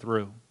through and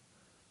through.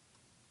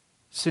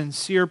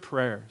 Sincere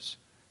prayers.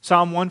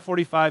 Psalm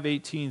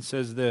 145:18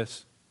 says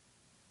this: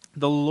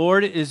 "The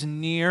Lord is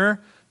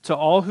near to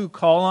all who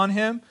call on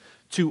Him,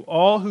 to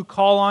all who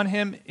call on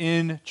Him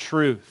in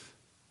truth."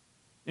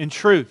 In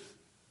truth.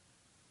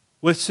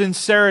 With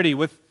sincerity,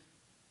 with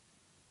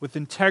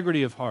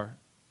integrity of heart.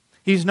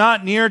 He's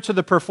not near to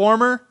the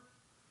performer,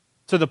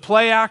 to the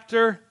play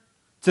actor,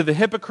 to the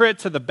hypocrite,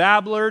 to the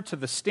babbler, to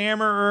the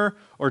stammerer,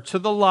 or to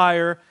the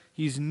liar.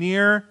 He's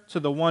near to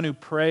the one who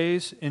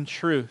prays in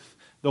truth,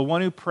 the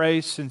one who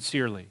prays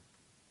sincerely.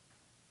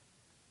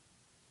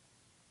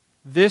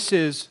 This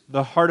is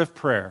the heart of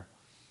prayer.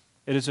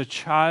 It is a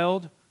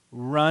child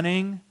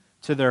running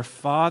to their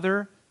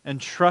Father and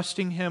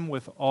trusting Him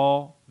with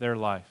all their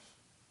life.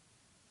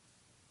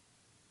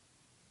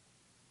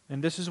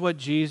 And this is what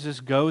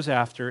Jesus goes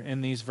after in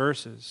these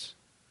verses.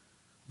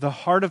 The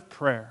heart of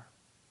prayer.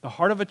 The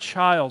heart of a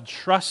child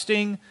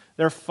trusting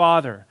their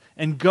Father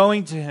and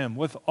going to Him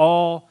with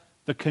all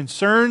the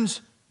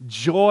concerns,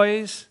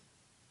 joys,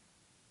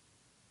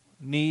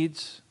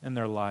 needs in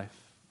their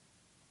life.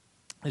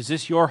 Is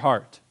this your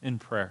heart in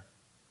prayer?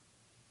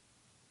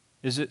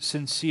 Is it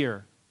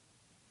sincere?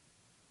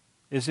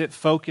 Is it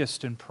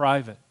focused and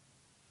private?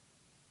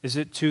 Is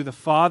it to the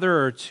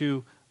Father or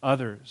to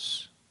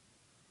others?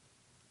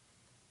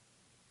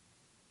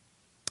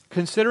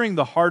 Considering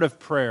the heart of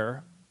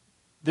prayer,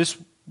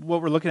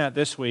 what we're looking at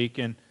this week,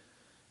 and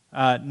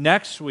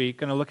next week,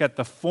 going to look at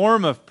the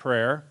form of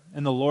prayer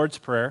in the Lord's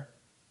Prayer,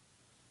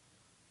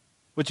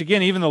 which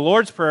again, even the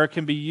Lord's Prayer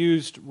can be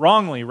used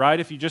wrongly, right?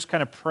 If you just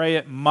kind of pray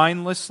it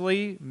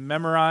mindlessly,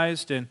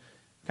 memorized, and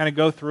kind of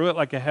go through it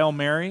like a Hail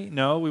Mary.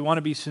 No, we want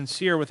to be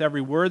sincere with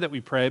every word that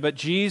we pray, but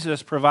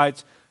Jesus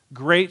provides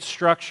great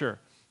structure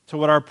to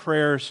what our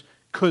prayers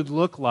could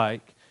look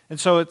like. And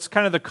so it's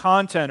kind of the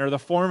content or the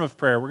form of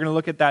prayer. We're going to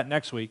look at that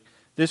next week.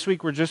 This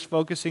week we're just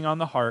focusing on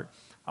the heart.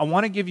 I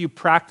want to give you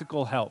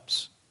practical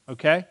helps,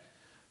 okay?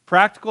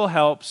 Practical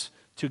helps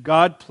to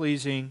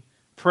God-pleasing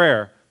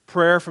prayer.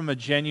 Prayer from a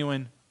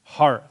genuine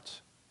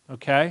heart,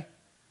 okay?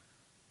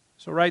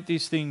 So write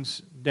these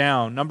things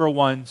down. Number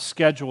one,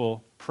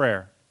 schedule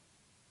prayer.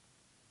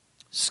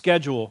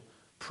 Schedule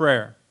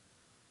prayer.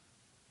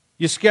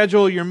 You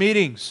schedule your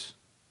meetings,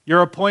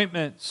 your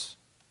appointments,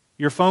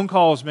 your phone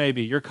calls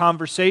maybe, your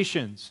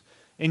conversations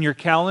in your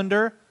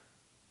calendar.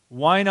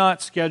 Why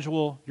not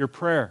schedule your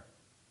prayer?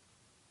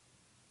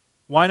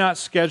 Why not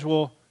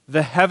schedule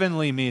the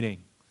heavenly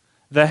meeting,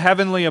 the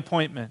heavenly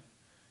appointment,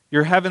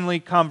 your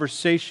heavenly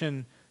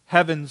conversation,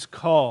 heaven's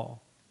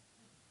call?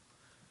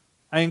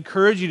 I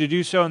encourage you to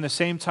do so in the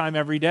same time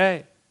every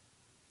day.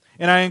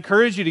 And I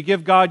encourage you to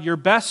give God your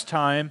best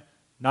time,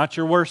 not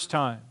your worst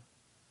time.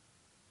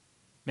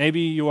 Maybe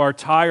you are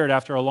tired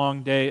after a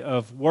long day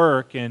of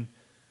work, and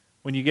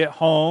when you get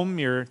home,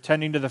 you're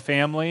tending to the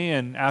family,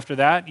 and after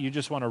that, you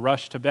just want to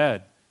rush to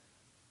bed.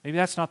 Maybe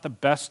that's not the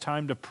best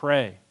time to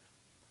pray,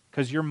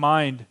 because your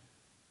mind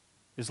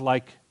is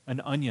like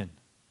an onion.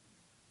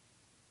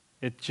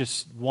 It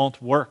just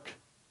won't work,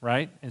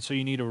 right? And so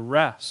you need a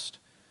rest.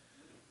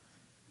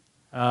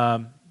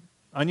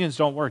 Onions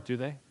don't work, do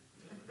they?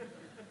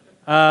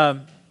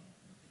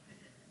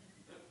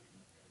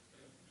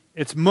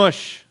 It's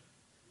mush.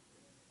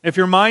 If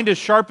your mind is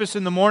sharpest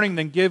in the morning,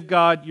 then give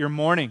God your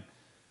morning.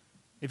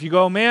 If you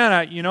go, man,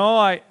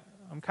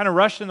 I'm kind of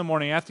rushed in the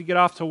morning. I have to get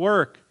off to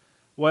work.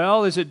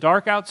 Well, is it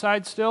dark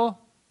outside still?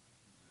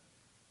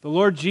 The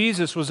Lord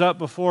Jesus was up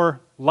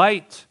before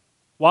light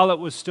while it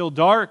was still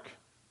dark,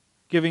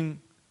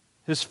 giving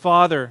His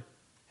Father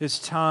His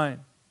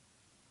time.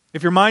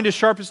 If your mind is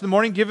sharpest in the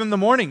morning, give Him the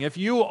morning. If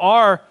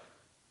your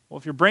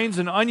brain's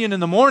an onion in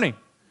the morning,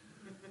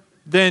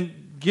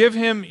 then give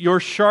Him your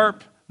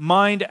sharp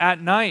mind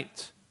at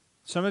night.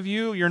 Some of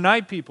you, you're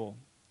night people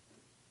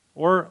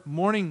or a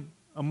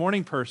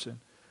morning person.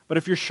 But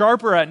if you're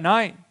sharper at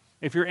night,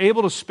 if you're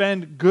able to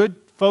spend good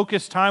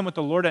focused time with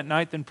the Lord at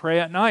night, then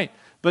pray at night.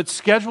 But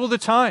schedule the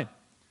time.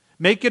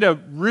 Make it a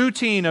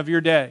routine of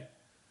your day.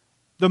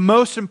 The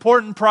most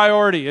important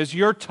priority is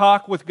your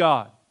talk with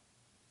God.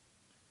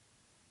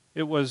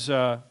 It was,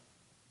 I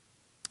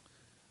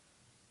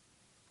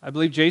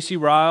believe, J.C.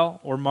 Ryle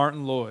or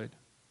Martin Lloyd,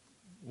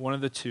 one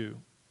of the two.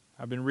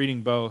 I've been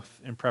reading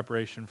both in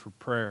preparation for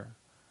prayer.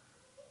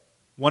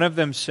 One of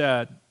them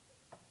said,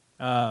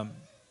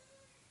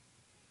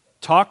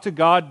 talk to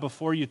God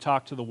before you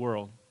talk to the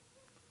world,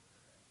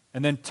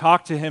 and then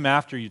talk to Him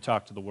after you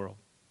talk to the world.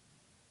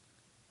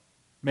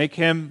 Make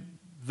Him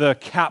the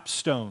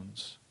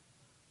capstones,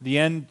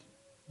 the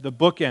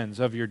bookends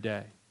of your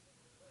day.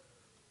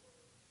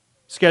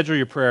 schedule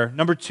your prayer.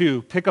 Number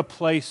 2, pick a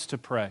place to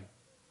pray.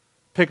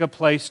 Pick a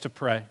place to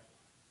pray.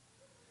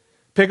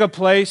 Pick a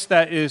place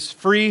that is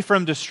free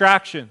from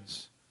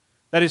distractions,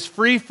 that is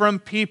free from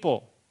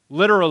people,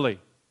 literally.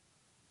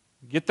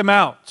 Get them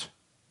out,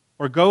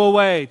 or go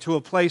away to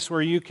a place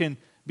where you can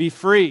be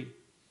free.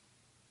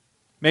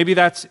 Maybe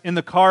that's in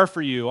the car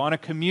for you, on a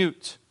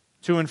commute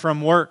to and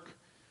from work.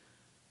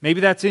 Maybe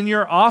that's in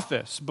your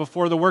office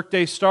before the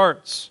workday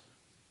starts,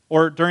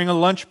 or during a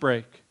lunch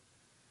break.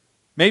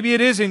 Maybe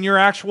it is in your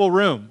actual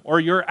room or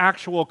your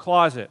actual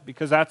closet,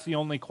 because that's the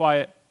only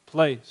quiet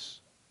place.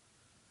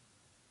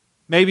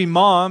 Maybe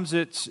moms,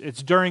 it's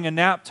during a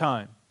nap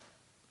time.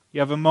 You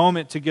have a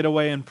moment to get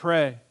away and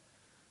pray.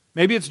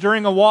 Maybe it's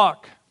during a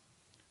walk.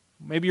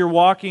 Maybe you're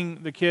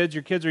walking the kids,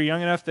 your kids are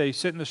young enough, they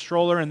sit in the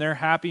stroller and they're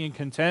happy and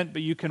content,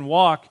 but you can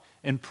walk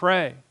and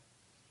pray.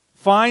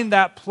 Find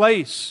that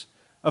place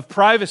of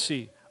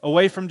privacy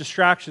away from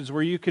distractions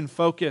where you can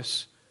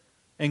focus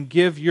and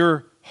give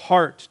your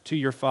heart to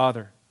your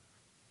Father.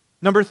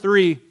 Number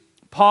 3,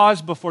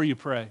 pause before you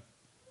pray.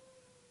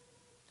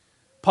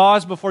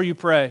 Pause before you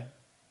pray.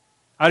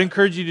 I'd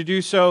encourage you to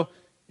do so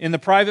in the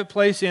private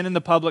place and in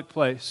the public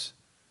place.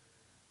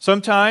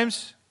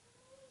 Sometimes,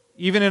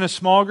 even in a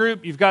small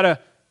group, you've got to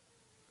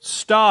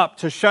stop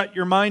to shut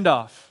your mind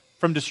off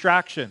from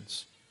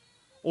distractions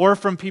or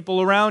from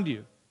people around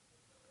you.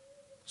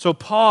 So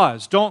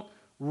pause. Don't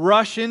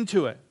rush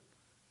into it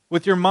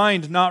with your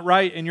mind not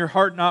right and your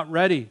heart not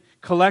ready.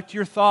 Collect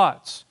your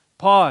thoughts,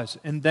 pause,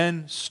 and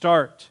then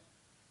start.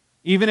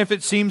 Even if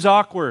it seems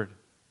awkward,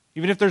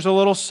 even if there's a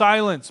little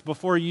silence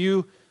before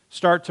you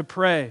start to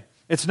pray.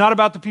 It's not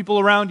about the people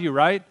around you,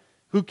 right?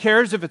 Who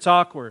cares if it's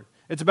awkward?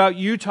 It's about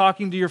you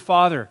talking to your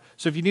Father.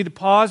 So if you need to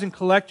pause and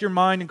collect your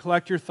mind and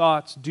collect your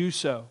thoughts, do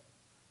so.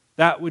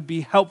 That would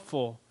be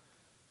helpful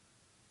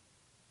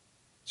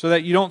so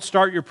that you don't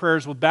start your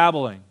prayers with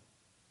babbling,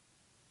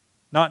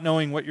 not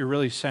knowing what you're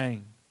really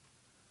saying.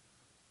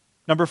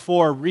 Number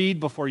 4, read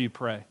before you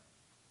pray.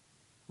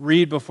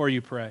 Read before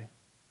you pray.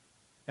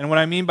 And what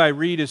I mean by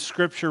read is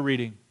scripture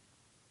reading.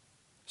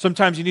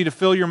 Sometimes you need to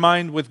fill your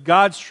mind with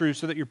God's truth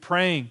so that you're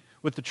praying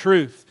with the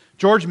truth.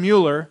 George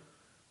Mueller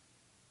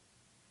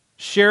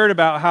shared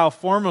about how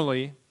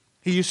formerly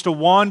he used to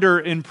wander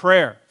in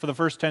prayer for the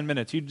first 10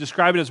 minutes. He'd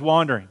describe it as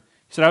wandering.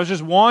 He said, I was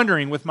just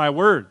wandering with my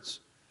words.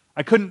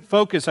 I couldn't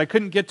focus. I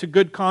couldn't get to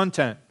good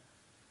content.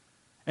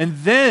 And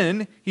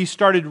then he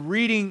started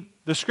reading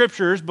the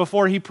scriptures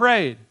before he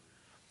prayed.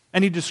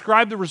 And he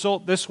described the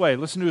result this way.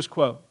 Listen to his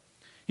quote.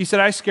 He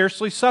said, I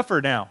scarcely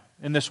suffer now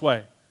in this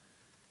way,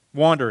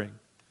 wandering.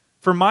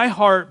 For my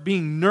heart,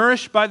 being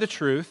nourished by the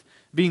truth,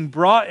 being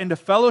brought into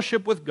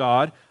fellowship with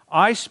God,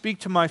 I speak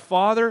to my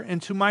Father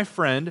and to my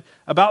friend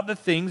about the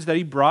things that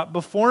He brought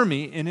before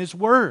me in His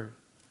Word.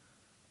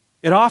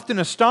 It often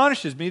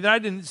astonishes me that I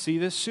didn't see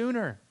this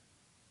sooner.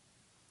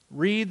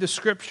 Read the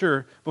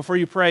Scripture before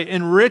you pray.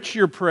 Enrich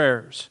your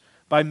prayers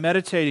by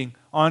meditating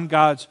on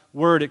God's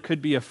Word. It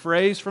could be a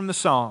phrase from the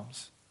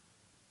Psalms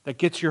that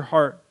gets your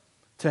heart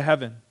to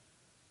heaven.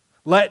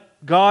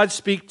 Let God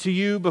speak to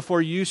you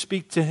before you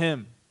speak to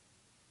Him.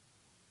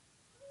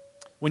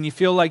 When you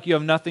feel like you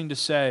have nothing to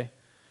say,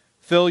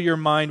 fill your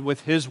mind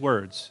with His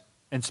words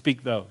and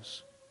speak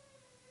those.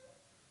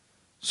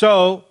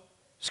 So,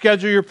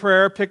 schedule your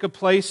prayer, pick a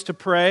place to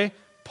pray,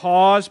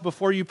 pause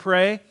before you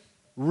pray,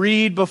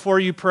 read before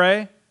you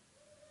pray.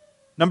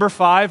 Number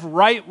 5,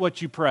 write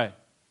what you pray.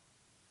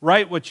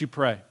 Write what you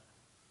pray.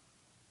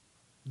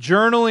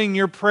 Journaling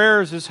your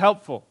prayers is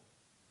helpful.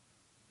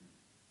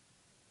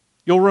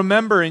 You'll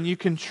remember and you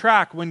can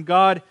track when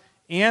God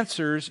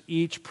answers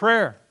each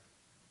prayer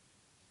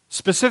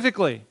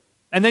specifically.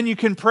 And then you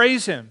can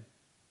praise Him.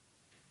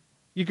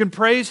 You can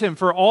praise Him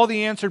for all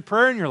the answered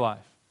prayer in your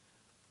life.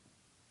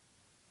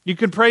 You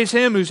can praise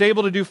Him who's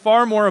able to do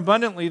far more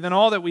abundantly than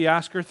all that we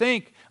ask or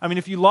think. I mean,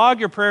 if you log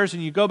your prayers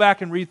and you go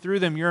back and read through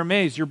them, you're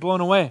amazed. You're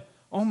blown away.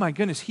 Oh my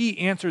goodness, He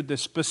answered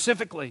this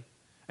specifically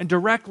and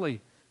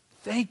directly.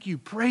 Thank you.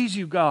 Praise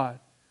you, God.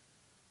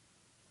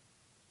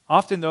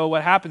 Often, though,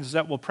 what happens is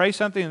that we'll pray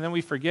something and then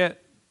we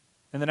forget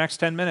in the next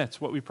 10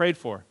 minutes what we prayed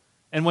for.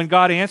 And when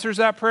God answers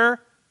that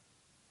prayer,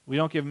 we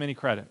don't give Him any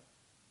credit.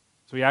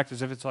 So we act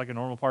as if it's like a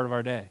normal part of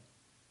our day.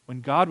 When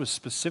God was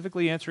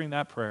specifically answering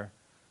that prayer.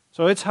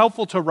 So it's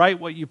helpful to write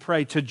what you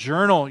pray, to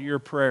journal your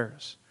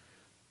prayers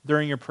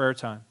during your prayer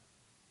time.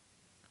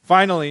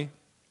 Finally,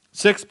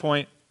 6th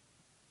point,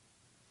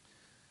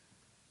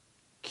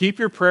 keep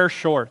your prayer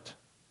short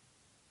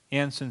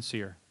and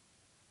sincere.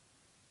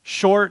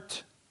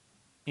 Short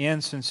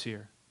and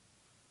sincere.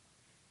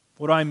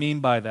 What do I mean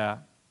by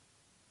that?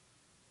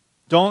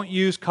 Don't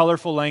use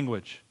colorful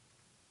language,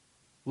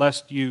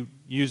 lest you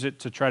use it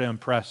to try to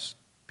impress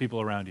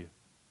people around you.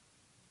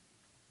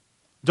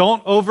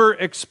 Don't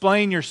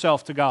over-explain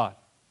yourself to God.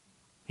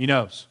 He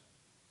knows.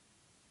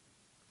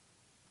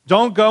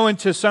 Don't go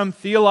into some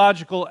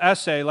theological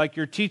essay like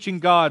you're teaching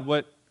God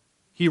what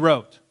He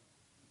wrote.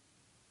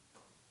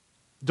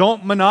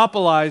 Don't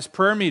monopolize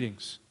prayer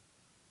meetings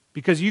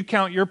because you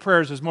count your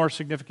prayers as more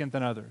significant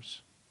than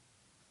others.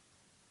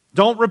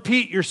 Don't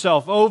repeat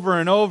yourself over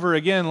and over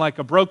again like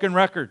a broken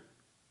record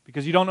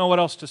because you don't know what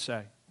else to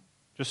say.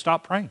 Just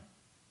stop praying.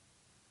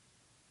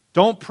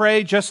 Don't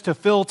pray just to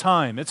fill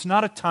time. It's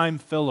not a time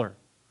filler.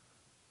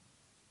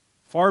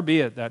 Far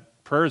be it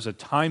that prayer is a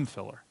time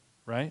filler,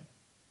 right?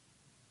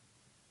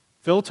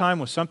 Fill time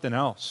with something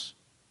else.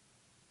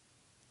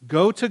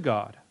 Go to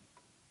God.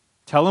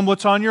 Tell Him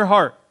what's on your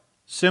heart,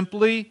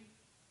 simply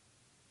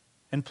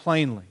and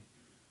plainly.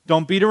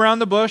 Don't beat around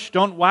the bush.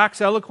 Don't wax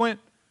eloquent.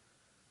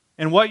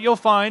 And what you'll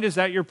find is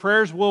that your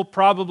prayers will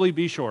probably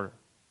be shorter.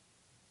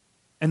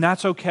 And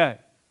that's okay.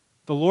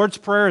 The Lord's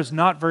Prayer is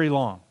not very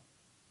long.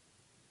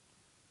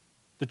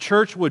 The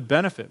church would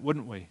benefit,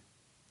 wouldn't we,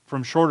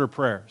 from shorter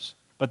prayers,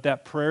 but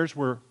that prayers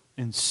were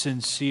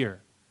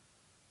sincere.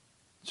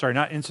 Sorry,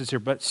 not insincere,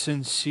 but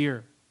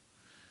sincere.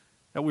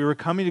 That we were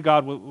coming to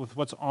God with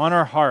what's on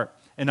our heart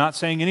and not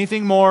saying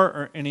anything more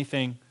or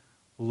anything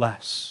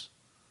less.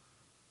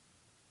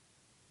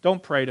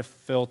 Don't pray to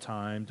fill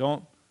time.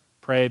 Don't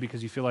pray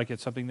because you feel like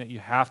it's something that you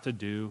have to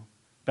do.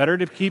 Better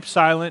to keep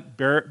silent,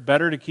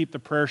 better to keep the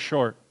prayer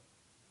short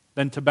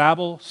than to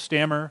babble,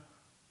 stammer,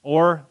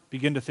 or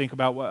begin to think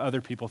about what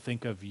other people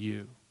think of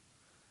you.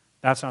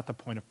 That's not the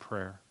point of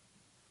prayer.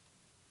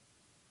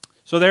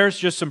 So there's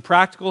just some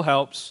practical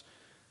helps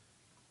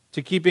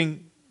to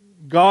keeping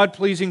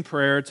God-pleasing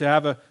prayer, to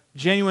have a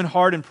genuine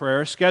heart in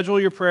prayer. Schedule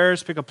your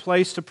prayers, pick a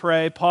place to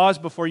pray, pause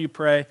before you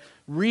pray,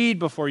 read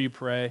before you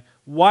pray,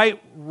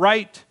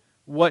 write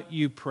what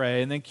you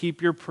pray, and then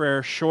keep your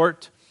prayer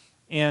short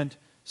and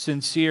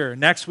sincere.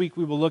 Next week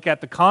we will look at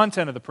the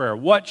content of the prayer.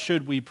 What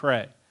should we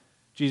pray?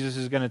 Jesus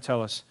is going to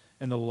tell us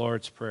in the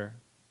Lord's Prayer.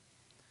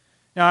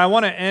 Now I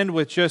want to end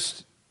with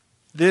just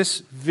this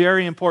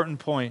very important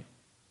point.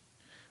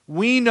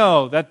 We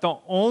know that the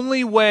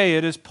only way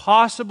it is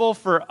possible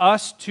for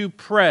us to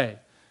pray,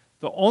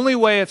 the only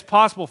way it's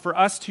possible for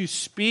us to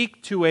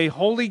speak to a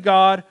holy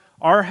God,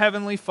 our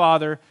Heavenly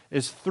Father,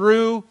 is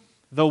through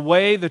the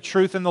way, the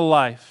truth, and the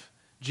life,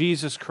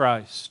 Jesus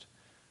Christ.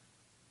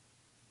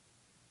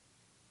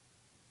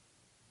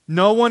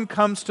 No one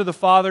comes to the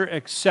Father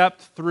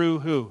except through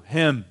who?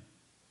 Him.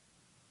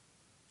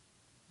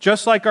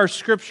 Just like our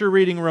scripture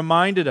reading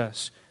reminded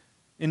us,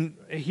 in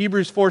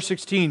Hebrews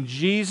 4:16,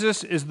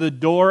 Jesus is the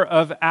door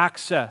of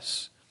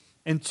access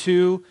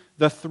into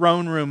the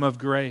throne room of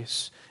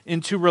grace,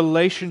 into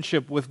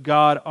relationship with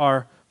God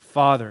our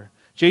Father.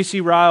 J.C.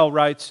 Ryle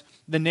writes,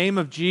 the name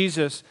of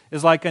Jesus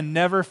is like a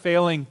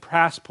never-failing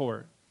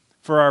passport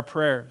for our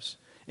prayers.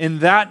 In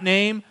that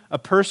name, a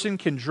person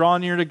can draw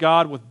near to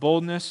God with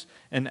boldness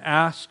and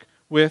ask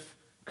with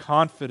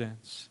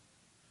confidence.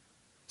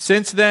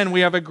 Since then,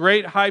 we have a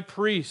great high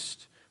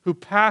priest who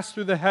passed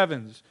through the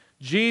heavens,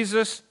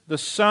 Jesus, the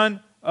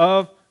Son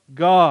of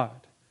God.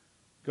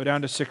 Go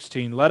down to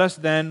 16. Let us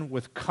then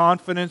with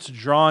confidence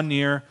draw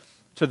near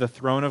to the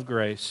throne of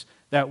grace,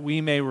 that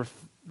we may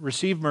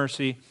receive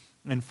mercy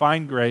and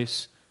find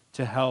grace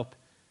to help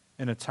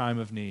in a time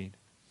of need.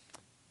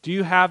 Do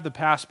you have the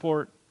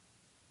passport?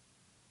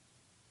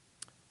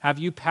 Have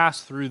you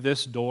passed through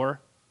this door?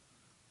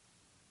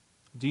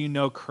 Do you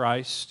know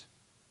Christ?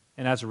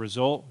 And as a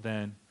result,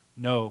 then,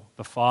 know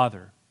the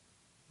Father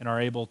and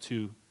are able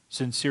to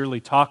sincerely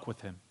talk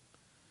with Him.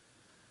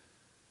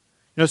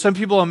 You know, some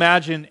people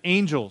imagine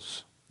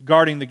angels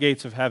guarding the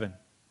gates of heaven.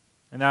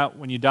 And that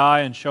when you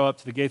die and show up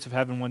to the gates of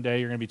heaven one day,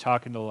 you're going to be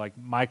talking to like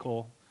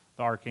Michael,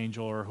 the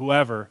archangel, or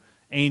whoever,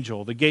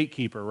 angel, the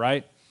gatekeeper,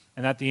 right?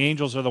 And that the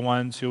angels are the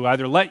ones who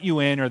either let you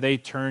in or they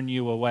turn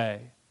you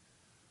away.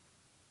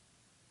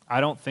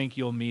 I don't think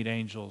you'll meet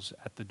angels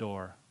at the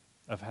door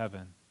of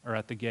heaven or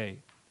at the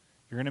gate.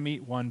 You're going to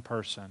meet one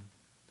person.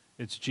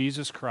 It's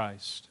Jesus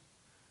Christ.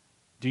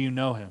 Do you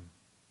know Him?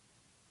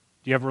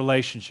 Do you have a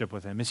relationship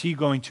with Him? Is He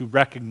going to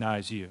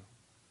recognize you?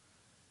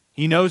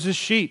 He knows His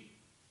sheep.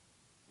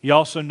 He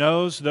also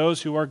knows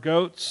those who are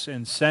goats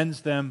and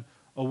sends them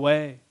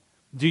away.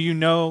 Do you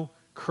know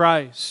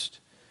Christ?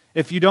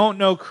 If you don't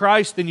know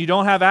Christ, then you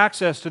don't have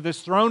access to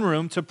this throne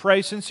room to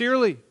pray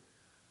sincerely.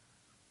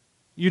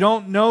 You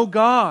don't know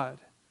God.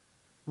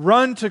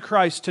 Run to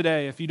Christ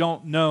today if you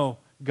don't know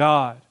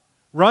God.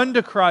 Run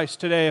to Christ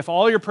today if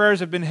all your prayers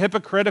have been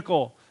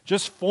hypocritical,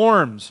 just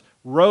forms,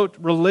 rote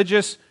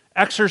religious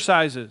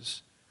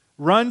exercises.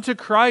 Run to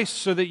Christ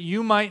so that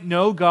you might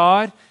know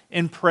God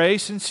and pray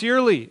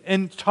sincerely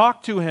and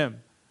talk to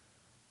Him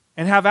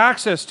and have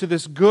access to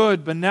this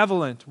good,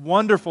 benevolent,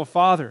 wonderful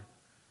Father.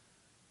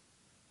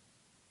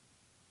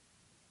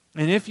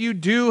 And if you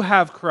do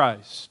have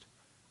Christ,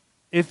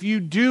 if you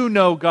do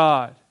know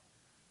God,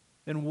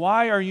 then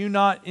why are you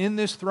not in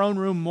this throne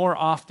room more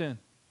often?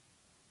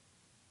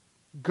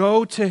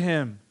 Go to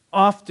Him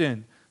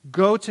often.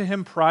 Go to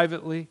Him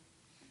privately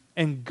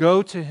and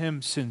go to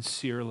Him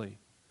sincerely.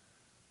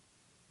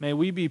 May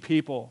we be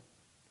people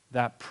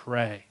that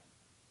pray,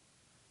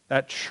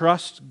 that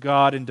trust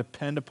God and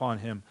depend upon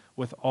Him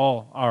with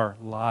all our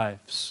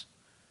lives.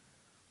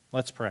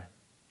 Let's pray.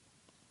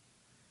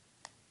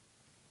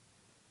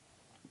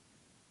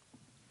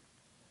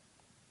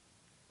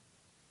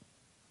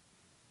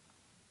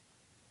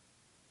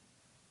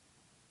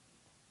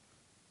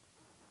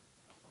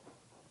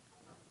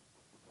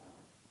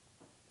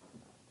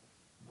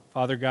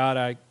 Father God,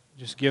 I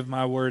just give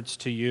my words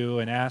to you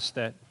and ask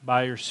that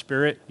by your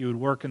Spirit you would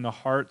work in the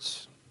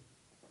hearts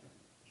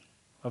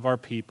of our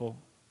people.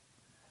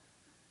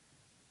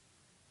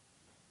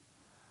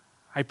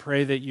 I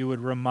pray that you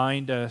would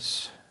remind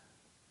us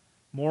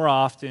more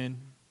often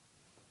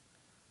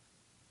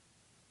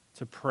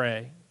to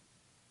pray,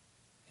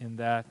 and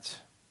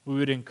that we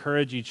would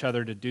encourage each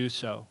other to do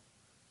so.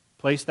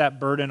 Place that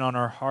burden on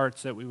our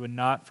hearts that we would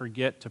not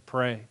forget to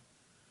pray.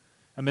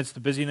 Amidst the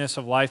busyness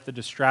of life, the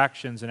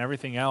distractions and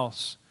everything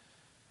else,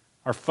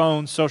 our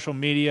phones, social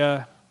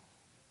media,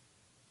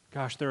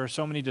 gosh, there are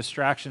so many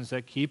distractions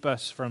that keep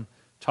us from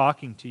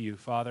talking to you,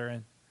 Father,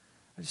 and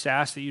I just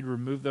ask that you'd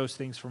remove those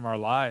things from our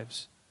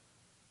lives.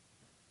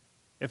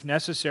 If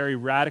necessary,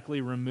 radically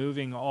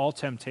removing all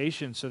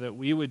temptation so that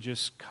we would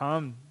just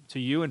come to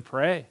you and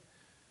pray.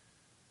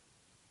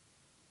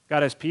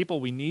 God, as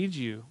people, we need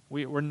you.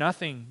 We're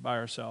nothing by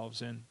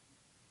ourselves. And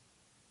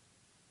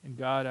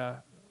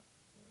God,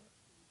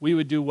 we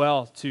would do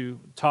well to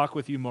talk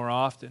with you more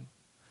often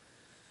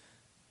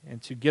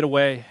and to get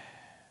away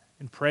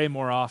and pray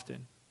more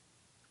often.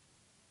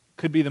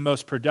 Could be the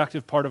most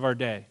productive part of our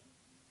day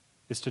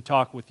is to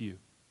talk with you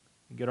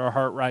and get our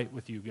heart right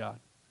with you, God.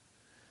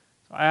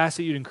 So I ask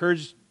that you'd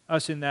encourage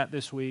us in that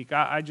this week.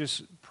 I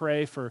just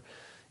pray for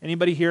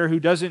anybody here who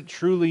doesn't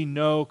truly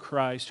know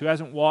Christ, who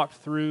hasn't walked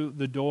through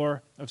the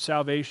door of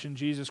salvation,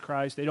 Jesus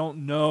Christ. They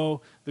don't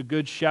know the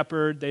Good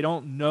Shepherd. They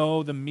don't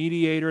know the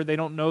mediator. They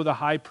don't know the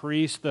high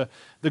priest,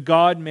 the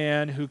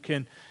God-man who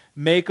can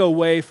make a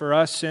way for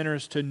us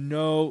sinners to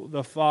know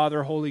the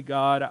Father, holy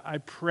God. I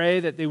pray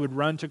that they would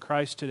run to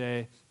Christ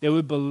today. They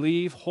would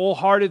believe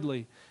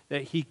wholeheartedly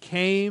that He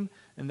came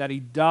and that He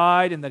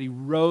died and that He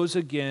rose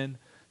again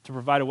to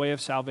provide a way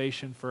of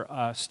salvation for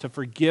us, to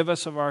forgive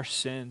us of our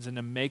sins and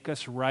to make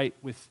us right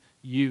with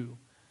you.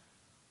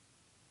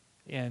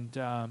 And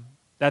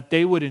that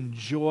they would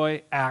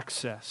enjoy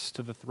access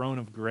to the throne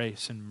of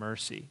grace and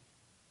mercy.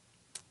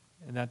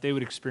 And that they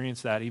would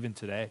experience that even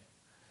today.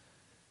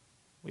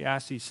 We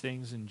ask these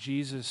things in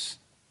Jesus'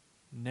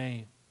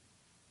 name.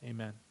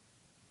 Amen.